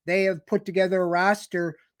 they have put together a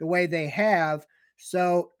roster the way they have.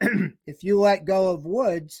 So if you let go of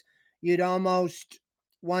Woods, you'd almost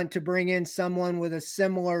want to bring in someone with a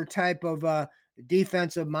similar type of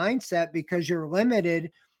defensive mindset, because you're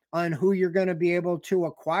limited on who you're going to be able to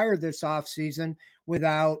acquire this offseason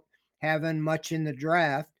without having much in the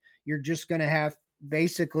draft. You're just going to have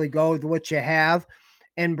basically go with what you have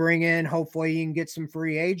and bring in, hopefully you can get some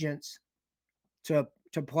free agents to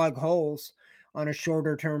plug holes on a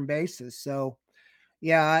shorter term basis. So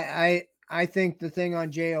yeah, I think the thing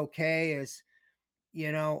on JOK is,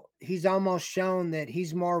 he's almost shown that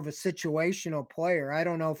he's more of a situational player. I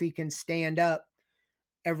don't know if he can stand up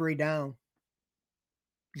every down.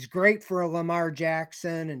 He's great for a Lamar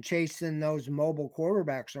Jackson and chasing those mobile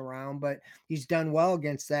quarterbacks around, but he's done well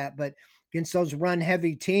against that. But against those run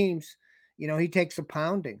heavy teams, he takes a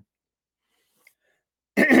pounding.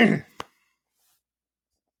 I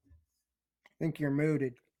think you're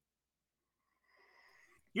muted.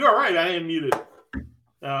 You are right. I am muted.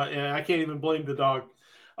 And I can't even blame the dog.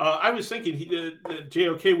 I was thinking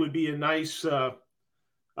JOK would be a nice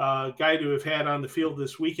guy to have had on the field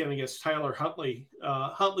this weekend against Tyler Huntley.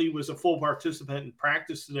 Huntley was a full participant in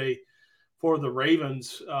practice today for the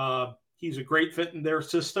Ravens. He's a great fit in their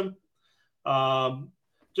system.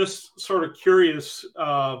 Just sort of curious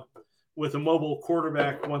with a mobile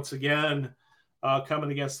quarterback once again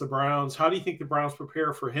coming against the Browns. How do you think the Browns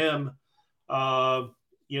prepare for him?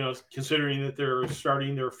 Considering that they're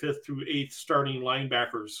starting their 5th through 8th starting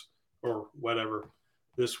linebackers or whatever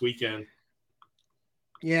this weekend.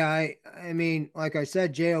 Yeah, I mean, like I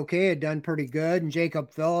said, JOK had done pretty good, and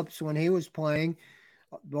Jacob Phillips when he was playing.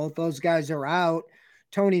 Both those guys are out.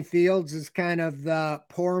 Tony Fields is kind of the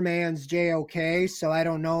poor man's JOK, so I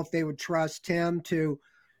don't know if they would trust him to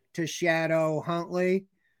shadow Huntley.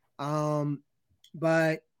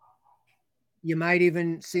 But you might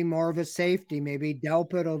even see more of a safety. Maybe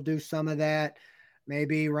Delpit will do some of that.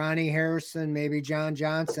 Maybe Ronnie Harrison, maybe John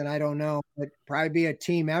Johnson. I don't know, but probably be a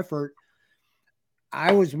team effort.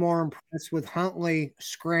 I was more impressed with Huntley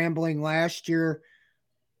scrambling last year,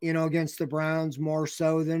 against the Browns more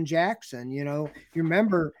so than Jackson. You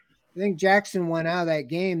remember, I think Jackson went out of that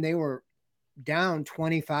game. They were down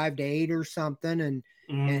 25-8 or something.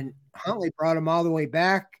 And Huntley brought him all the way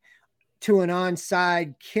back to an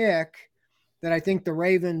onside kick that I think the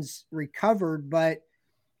Ravens recovered, but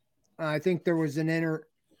I think there was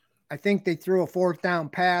I think they threw a 4th down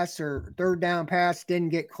pass or 3rd down pass, didn't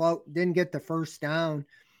get the first down,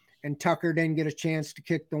 and Tucker didn't get a chance to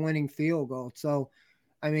kick the winning field goal. So,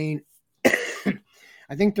 I mean,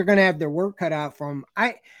 I think they're going to have their work cut out for them.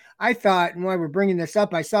 I thought, and while we're bringing this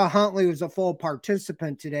up, I saw Huntley was a full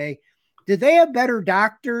participant today. Did they have better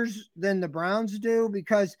doctors than the Browns do?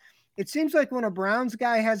 Because it seems like when a Browns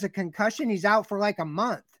guy has a concussion, he's out for like a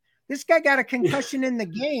month. This guy got a concussion in the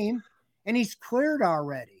game, and he's cleared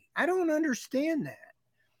already. I don't understand that.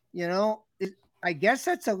 I guess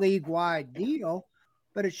that's a league-wide deal,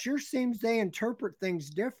 but it sure seems they interpret things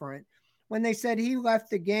different. When they said he left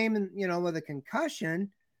the game and with a concussion,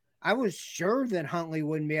 I was sure that Huntley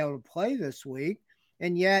wouldn't be able to play this week.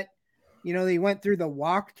 And yet, they went through the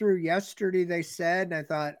walkthrough yesterday, they said, and I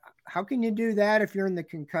thought, how can you do that if you're in the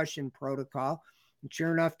concussion protocol? And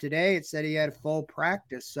sure enough, today it said he had a full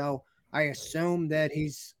practice. So I assume that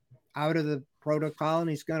he's out of the protocol and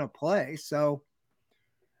he's going to play. So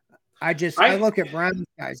I look at Browns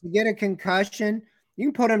guys. You get a concussion, you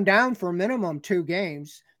can put them down for a minimum 2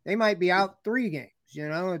 games. They might be out 3 games.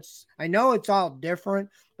 I know it's all different,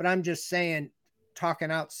 but I'm just saying,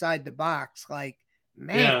 talking outside the box, like,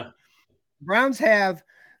 man, yeah. Browns have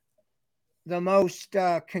the most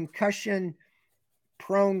concussion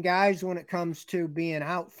prone guys when it comes to being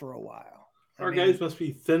out for a while. Our guys must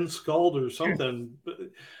be thin-skulled or something.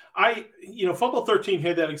 Fumble 13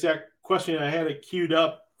 had that exact question. I had it queued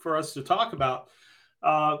up for us to talk about.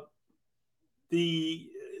 The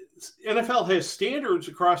NFL has standards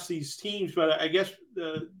across these teams, but I guess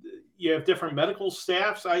you have different medical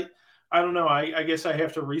staffs. I don't know. I guess I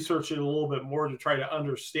have to research it a little bit more to try to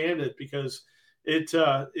understand it, because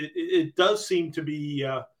it does seem to be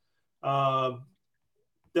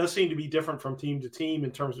different from team to team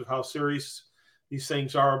in terms of how serious these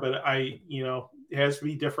things are. But it has to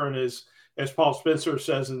be different, as Paul Spencer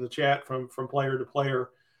says in the chat, from player to player.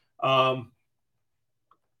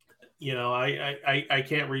 I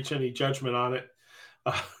can't reach any judgment on it.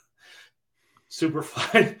 Uh,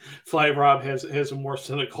 Superfly Fly Rob has a more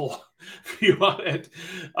cynical view on it.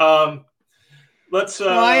 Let's.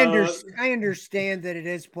 Well, I understand that it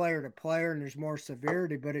is player to player and there's more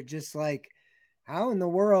severity, but it just like, how in the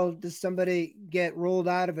world does somebody get ruled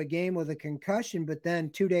out of a game with a concussion, but then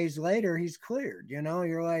 2 days later he's cleared?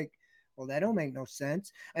 You're like, well, that don't make no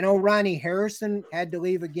sense. I know Ronnie Harrison had to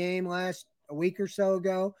leave a game a week or so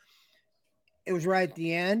ago. It was right at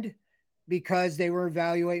the end because they were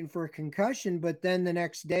evaluating for a concussion, but then the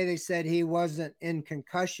next day they said he wasn't in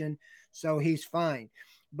concussion, so he's fine.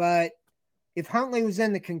 But if Huntley was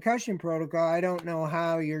in the concussion protocol, I don't know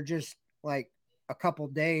how you're just like a couple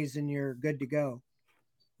days and you're good to go.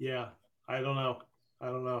 Yeah, I don't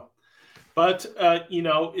know. But,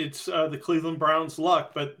 it's the Cleveland Browns'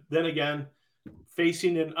 luck. But then again,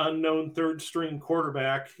 facing an unknown third-string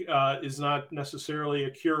quarterback is not necessarily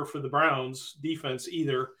a cure for the Browns' defense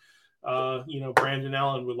either. Brandon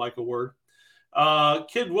Allen would like a word.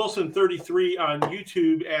 Kid Wilson 33 on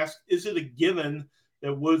YouTube asked, is it a given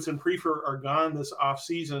that Woods and Prefer are gone this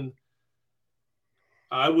offseason?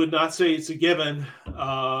 I would not say it's a given.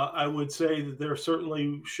 I would say that there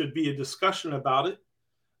certainly should be a discussion about it,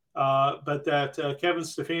 but that Kevin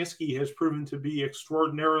Stefanski has proven to be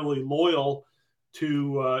extraordinarily loyal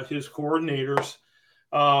to his coordinators.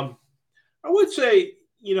 I would say,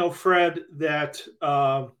 Fred, that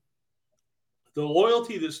the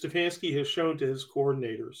loyalty that Stefanski has shown to his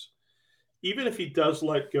coordinators, even if he does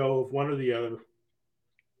let go of one or the other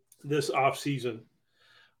this offseason,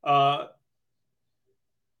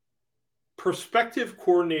 prospective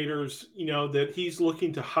coordinators, that he's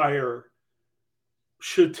looking to hire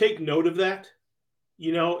should take note of that,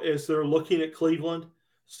 as they're looking at Cleveland.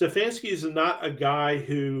 Stefanski is not a guy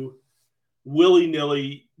who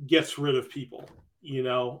willy-nilly gets rid of people,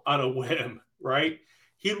 on a whim, right?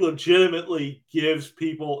 He legitimately gives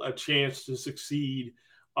people a chance to succeed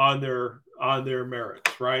on their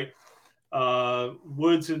merits, right?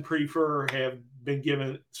 Woods and Prefer have been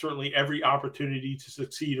given certainly every opportunity to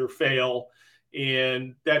succeed or fail,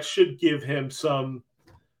 and that should give him some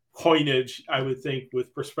coinage, I would think,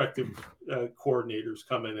 with prospective coordinators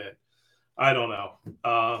coming in. I don't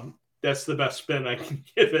know. That's the best spin I can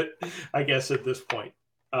give it, I guess, at this point.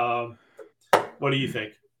 What do you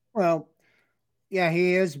think? Well, yeah,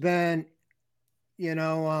 he has been,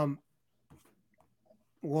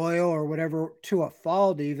 loyal or whatever to a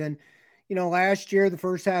fault even. Last year, the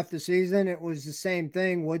first half of the season, it was the same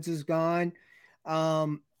thing. Woods is gone.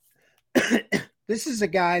 This is a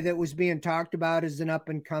guy that was being talked about as an up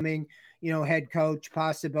and coming, head coach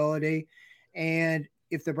possibility. And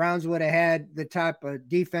if the Browns would have had the type of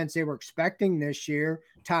defense they were expecting this year,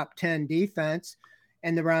 top 10 defense,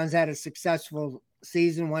 and the Browns had a successful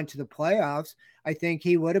season, went to the playoffs, I think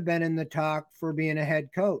he would have been in the talk for being a head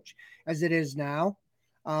coach. As it is now,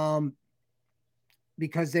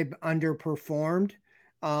 because they've underperformed.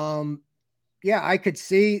 I could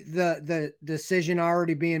see the decision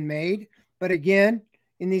already being made. But again,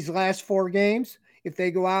 in these last 4 games, if they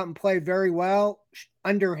go out and play very well,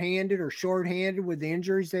 underhanded or shorthanded with the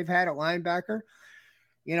injuries they've had at linebacker,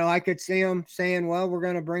 I could see them saying, well, we're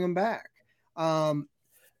going to bring them back.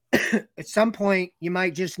 At some point, you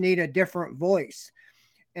might just need a different voice.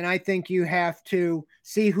 And I think you have to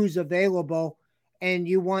see who's available, and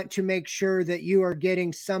you want to make sure that you are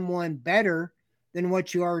getting someone better than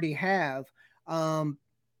what you already have. Right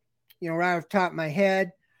off the top of my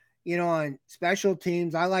head, on special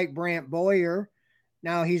teams, I like Brant Boyer.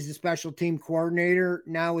 Now he's the special team coordinator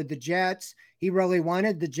now with the Jets. He really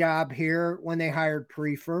wanted the job here when they hired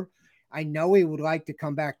Prefer. I know he would like to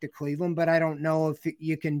come back to Cleveland, but I don't know if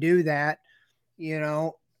you can do that,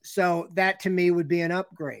 So that to me would be an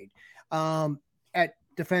upgrade. At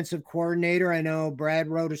defensive coordinator, I know Brad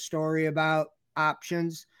wrote a story about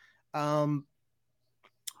options. A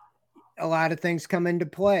lot of things come into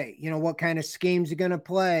play. What kind of schemes are going to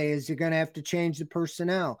play? Is you're going to have to change the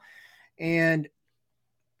personnel? And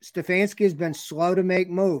Stefanski has been slow to make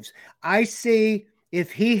moves. I see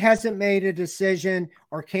if he hasn't made a decision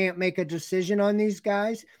or can't make a decision on these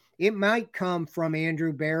guys, it might come from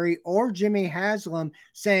Andrew Berry or Jimmy Haslam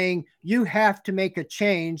saying you have to make a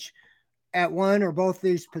change at one or both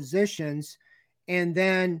these positions. And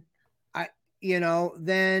then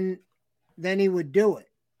then he would do it.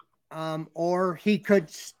 Or he could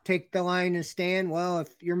take the line and stand, well, if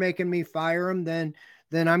you're making me fire him, then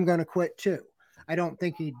I'm going to quit too. I don't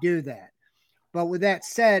think he'd do that. But with that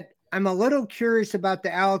said, I'm a little curious about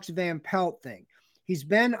the Alex Van Pelt thing. He's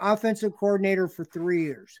been offensive coordinator for 3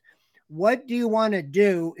 years. What do you want to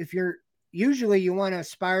do if you're usually you want to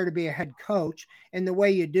aspire to be a head coach. And the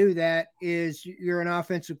way you do that is you're an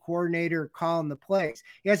offensive coordinator calling the plays.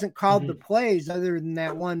 He hasn't called the plays other than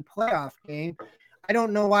that one playoff game. I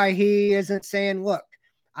don't know why he isn't saying, look,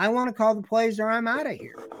 I want to call the plays or I'm out of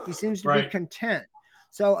here. He seems to be content.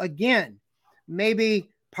 So again, maybe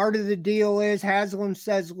part of the deal is Haslam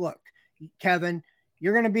says, look, Kevin,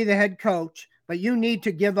 you're going to be the head coach, but you need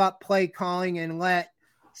to give up play calling and let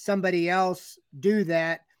somebody else do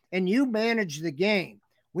that. And you manage the game.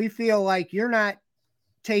 We feel like you're not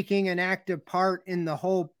taking an active part in the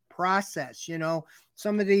whole process. You know,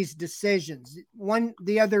 some of these decisions. One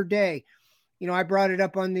the other day, you know, I brought it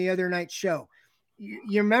up on the other night's show.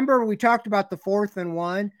 You remember we talked about the 4th and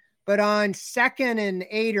 1, but on 2nd and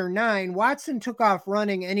 8 or 9, Watson took off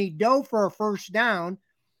running and he dove for a first down,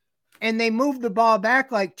 and they moved the ball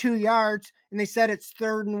back like 2 yards, and they said it's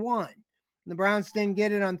 3rd and 1. The Browns didn't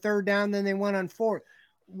get it on 3rd down, then they went on 4th.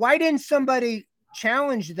 Why didn't somebody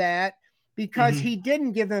challenge that? Because he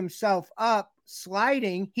didn't give himself up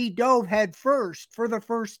sliding. He dove head first for the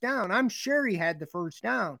first down. I'm sure he had the first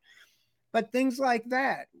down. But things like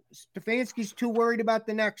that. Stefanski's too worried about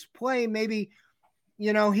the next play. Maybe,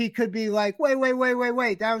 you know, he could be like,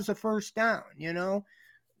 wait. That was a first down, you know.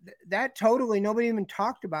 That totally, nobody even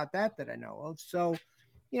talked about that I know of. So,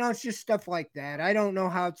 you know, it's just stuff like that. I don't know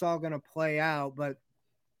how it's all going to play out, but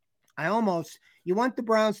you want the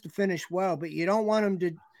Browns to finish well, but you don't want them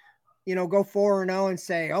to, you know, go 4-0 and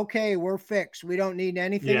say, okay, we're fixed. We don't need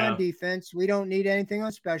anything on defense. We don't need anything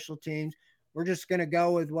on special teams. We're just going to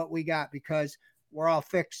go with what we got because we're all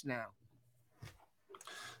fixed now.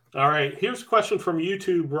 All right. Here's a question from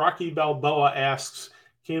YouTube. Rocky Balboa asks,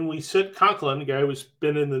 can we sit Conklin, the guy who's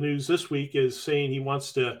been in the news this week, is saying he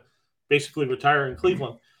wants to basically retire in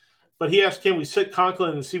Cleveland. But he asked, can we sit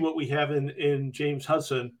Conklin and see what we have in James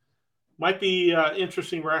Hudson? Might be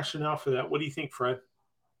interesting rationale for that. What do you think, Fred?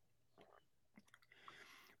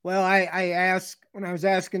 Well, I asked when I was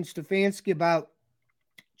asking Stefanski about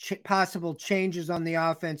possible changes on the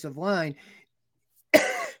offensive line,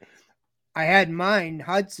 I had in mind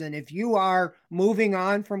Hudson. If you are moving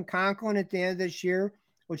on from Conklin at the end of this year,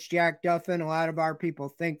 which Jack Duffin, a lot of our people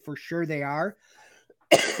think for sure they are,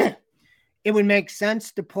 it would make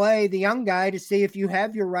sense to play the young guy to see if you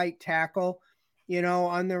have your right tackle, you know,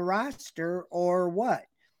 on the roster or what.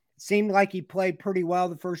 It seemed like he played pretty well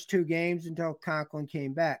the first 2 games until Conklin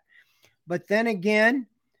came back. But then again,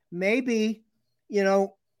 maybe, you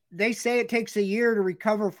know, they say it takes a year to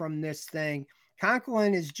recover from this thing.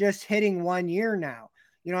 Conklin is just hitting 1 year now.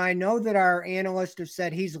 You know, I know that our analysts have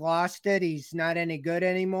said he's lost it. He's not any good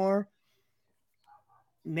anymore.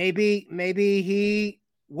 Maybe he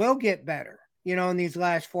will get better, you know, in these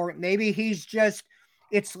last 4. Maybe he's just,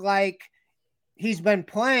 it's like he's been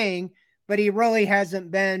playing, but he really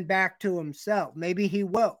hasn't been back to himself. Maybe he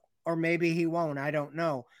will, or maybe he won't. I don't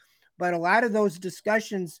know. But a lot of those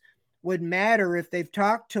discussions would matter if they've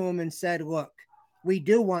talked to him and said, look, we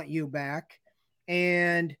do want you back.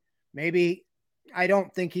 And maybe, I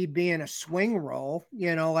don't think he'd be in a swing role,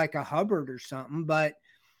 you know, like a Hubbard or something, but,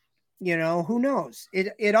 you know, who knows?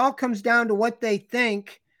 It all comes down to what they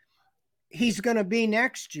think he's going to be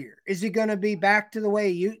next year. Is he going to be back to the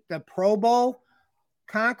way the Pro Bowl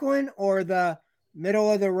Conklin, or the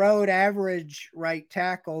middle of the road average right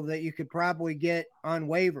tackle that you could probably get on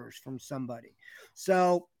waivers from somebody?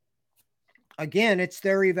 So again, it's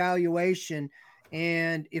their evaluation.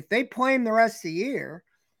 And if they play him the rest of the year,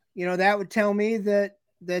 you know, that would tell me that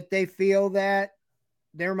they feel that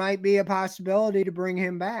there might be a possibility to bring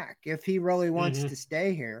him back if he really wants to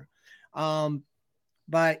stay here.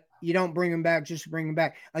 But you don't bring him back, just bring him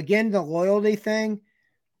back. Again, the loyalty thing,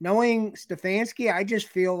 knowing Stefanski, I just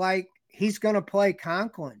feel like he's going to play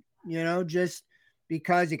Conklin, you know, just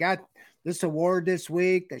because he got this award this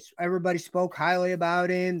week. Everybody spoke highly about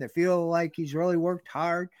him. They feel like he's really worked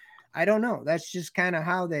hard. I don't know. That's just kind of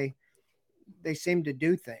how they seem to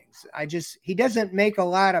do things. He doesn't make a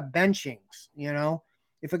lot of benchings, you know.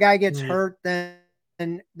 If a guy gets hurt,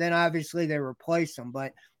 then obviously they replace him.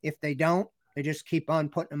 But if they don't, they just keep on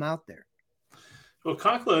putting him out there. Well,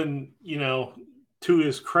 Conklin, you know, to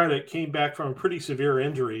his credit, came back from a pretty severe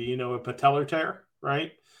injury, you know, a patellar tear,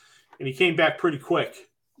 right? And he came back pretty quick,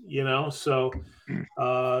 you know. So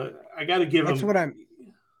I got to give him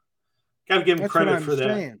credit for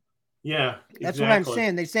that. Saying. Yeah, that's what I'm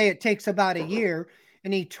saying. They say it takes about a year,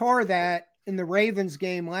 and he tore that in the Ravens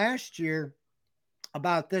game last year.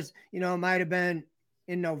 About this, you know, it might have been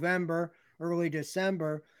in November, early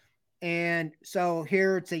December. And so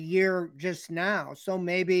here it's a year just now. So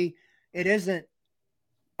maybe it isn't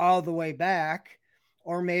all the way back.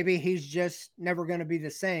 or maybe he's just never going to be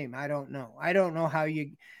the same. I don't know. I don't know how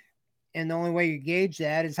you, and the only way you gauge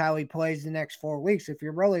that is how he plays the next 4 weeks. If he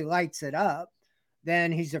really lights it up,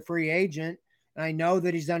 then he's a free agent. And I know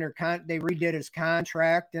that he's under they redid his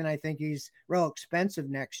contract, and I think he's real expensive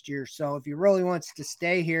next year. So if he really wants to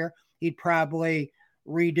stay here, he'd probably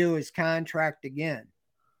redo his contract again.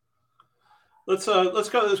 Let's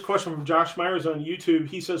go to this question from Josh Myers on YouTube.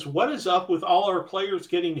 He says, "What is up with all our players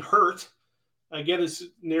getting hurt? Again, it's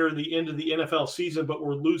near the end of the NFL season, but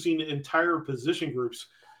we're losing entire position groups.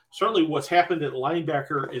 Certainly, what's happened at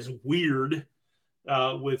linebacker is weird,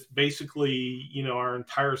 with basically our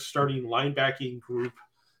entire starting linebacking group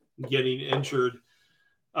getting injured.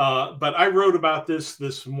 But I wrote about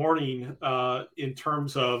this morning in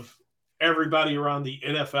terms of everybody around the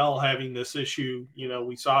NFL having this issue.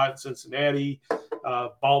 We saw it in Cincinnati.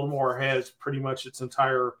 Baltimore has pretty much its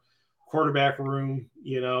entire quarterback room.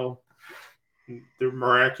 They're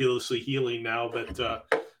miraculously healing now,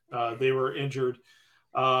 but they were injured.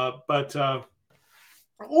 But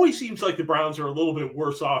it always seems like the Browns are a little bit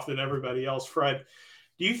worse off than everybody else. Fred,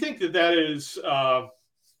 do you think that is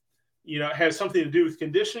has something to do with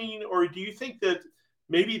conditioning, or do you think that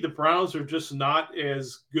maybe the Browns are just not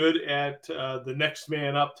as good at the next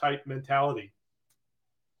man up type mentality?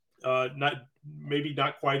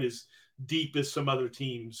 Not quite as deep as some other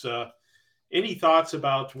teams. Any thoughts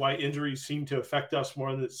about why injuries seem to affect us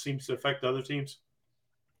more than it seems to affect other teams?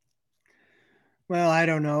 Well, I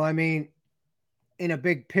don't know. I mean, in a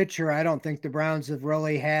big picture, I don't think the Browns have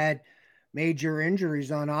really had major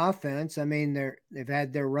injuries on offense. I mean, they've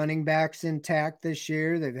had their running backs intact this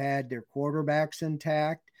year. They've had their quarterbacks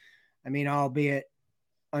intact. I mean, albeit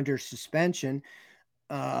under suspension.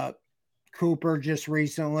 Cooper just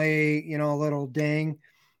recently, a little ding.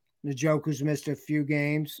 Njoku's missed a few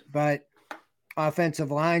games, but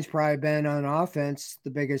offensive line's probably been on offense the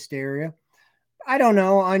biggest area. I don't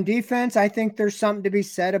know. On defense, I think there's something to be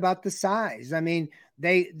said about the size. I mean,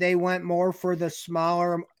 they went more for the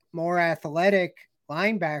smaller, more athletic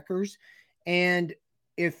linebackers, and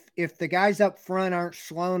if the guys up front aren't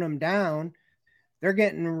slowing them down, they're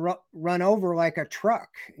getting run over like a truck,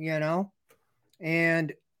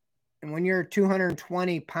 And when you're a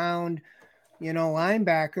 220-pound,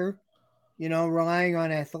 linebacker, relying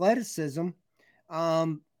on athleticism,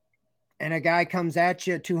 and a guy comes at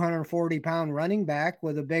you, a 240-pound running back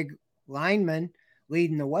with a big lineman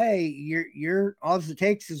leading the way, you're all it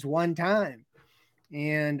takes is one time.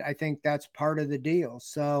 And I think that's part of the deal.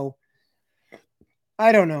 So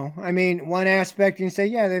I don't know. I mean, one aspect you can say,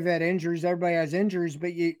 yeah, they've had injuries. Everybody has injuries,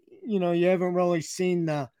 but you haven't really seen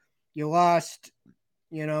you lost,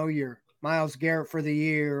 your Myles Garrett for the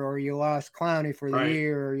year, or you lost Clowney for the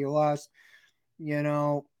year, or you lost,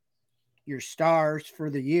 your stars for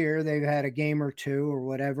the year. They've had a game or two or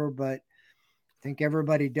whatever, but I think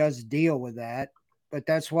everybody does deal with that. But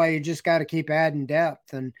that's why you just got to keep adding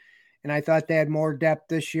depth. And I thought they had more depth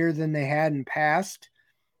this year than they had in past.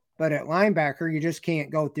 But at linebacker, you just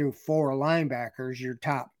can't go through 4 linebackers, your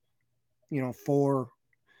top, 4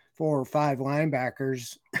 or 5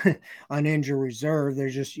 linebackers on injury reserve.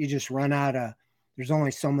 You just run out of, there's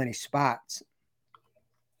only so many spots.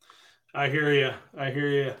 I hear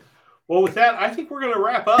you. Well, with that, I think we're going to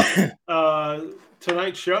wrap up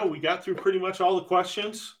tonight's show. We got through pretty much all the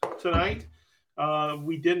questions tonight.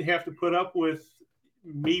 We didn't have to put up with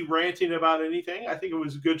me ranting about anything. I think it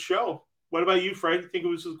was a good show. What about you, Fred? You think it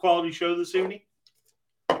was a quality show this evening?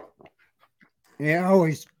 Yeah, I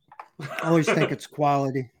always think it's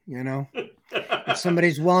quality, If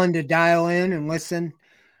somebody's willing to dial in and listen,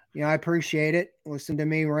 I appreciate it. Listen to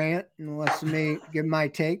me rant and listen to me give my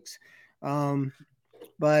takes.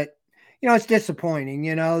 But it's disappointing,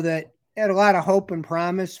 that had a lot of hope and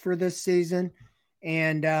promise for this season.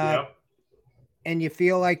 And and you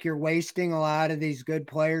feel like you're wasting a lot of these good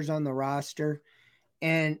players on the roster.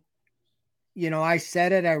 And, I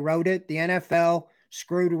said it, I wrote it, the NFL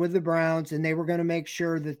screwed with the Browns, and they were going to make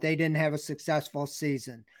sure that they didn't have a successful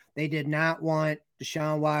season. They did not want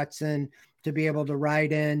Deshaun Watson to be able to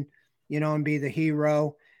ride in, and be the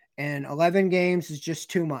hero. And 11 games is just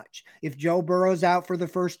too much. If Joe Burrow's out for the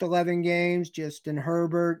first 11 games, Justin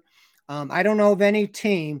Herbert, I don't know of any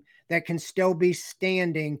team that can still be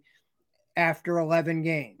standing after 11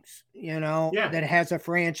 games, that has a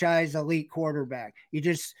franchise elite quarterback.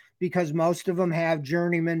 Because most of them have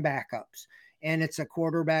journeyman backups, and it's a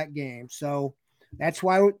quarterback game. So that's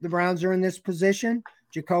why the Browns are in this position.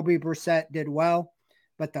 Jacoby Brissett did well,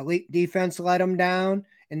 but the elite defense let them down,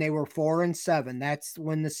 and they were 4-7. That's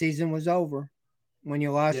when the season was over. When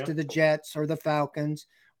you lost to the Jets or the Falcons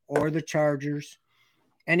or the Chargers,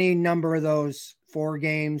 any number of those 4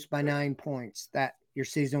 games by 9 points, that your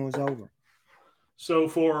season was over. So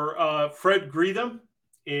for Fred Greetham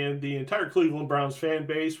and the entire Cleveland Browns fan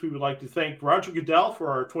base, we would like to thank Roger Goodell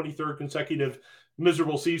for our 23rd consecutive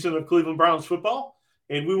miserable season of Cleveland Browns football.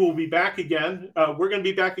 And we will be back again. We're going to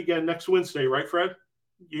be back again next Wednesday, right, Fred?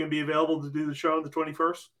 You're going to be available to do the show on the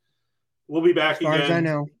 21st? We'll be back again. As far as I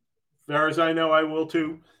know. As far as I know, I will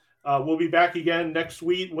too. We'll be back again next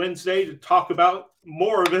week, Wednesday, to talk about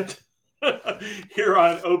more of it here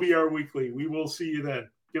on OBR Weekly. We will see you then.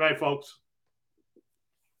 Good night, folks.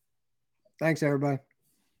 Thanks, everybody.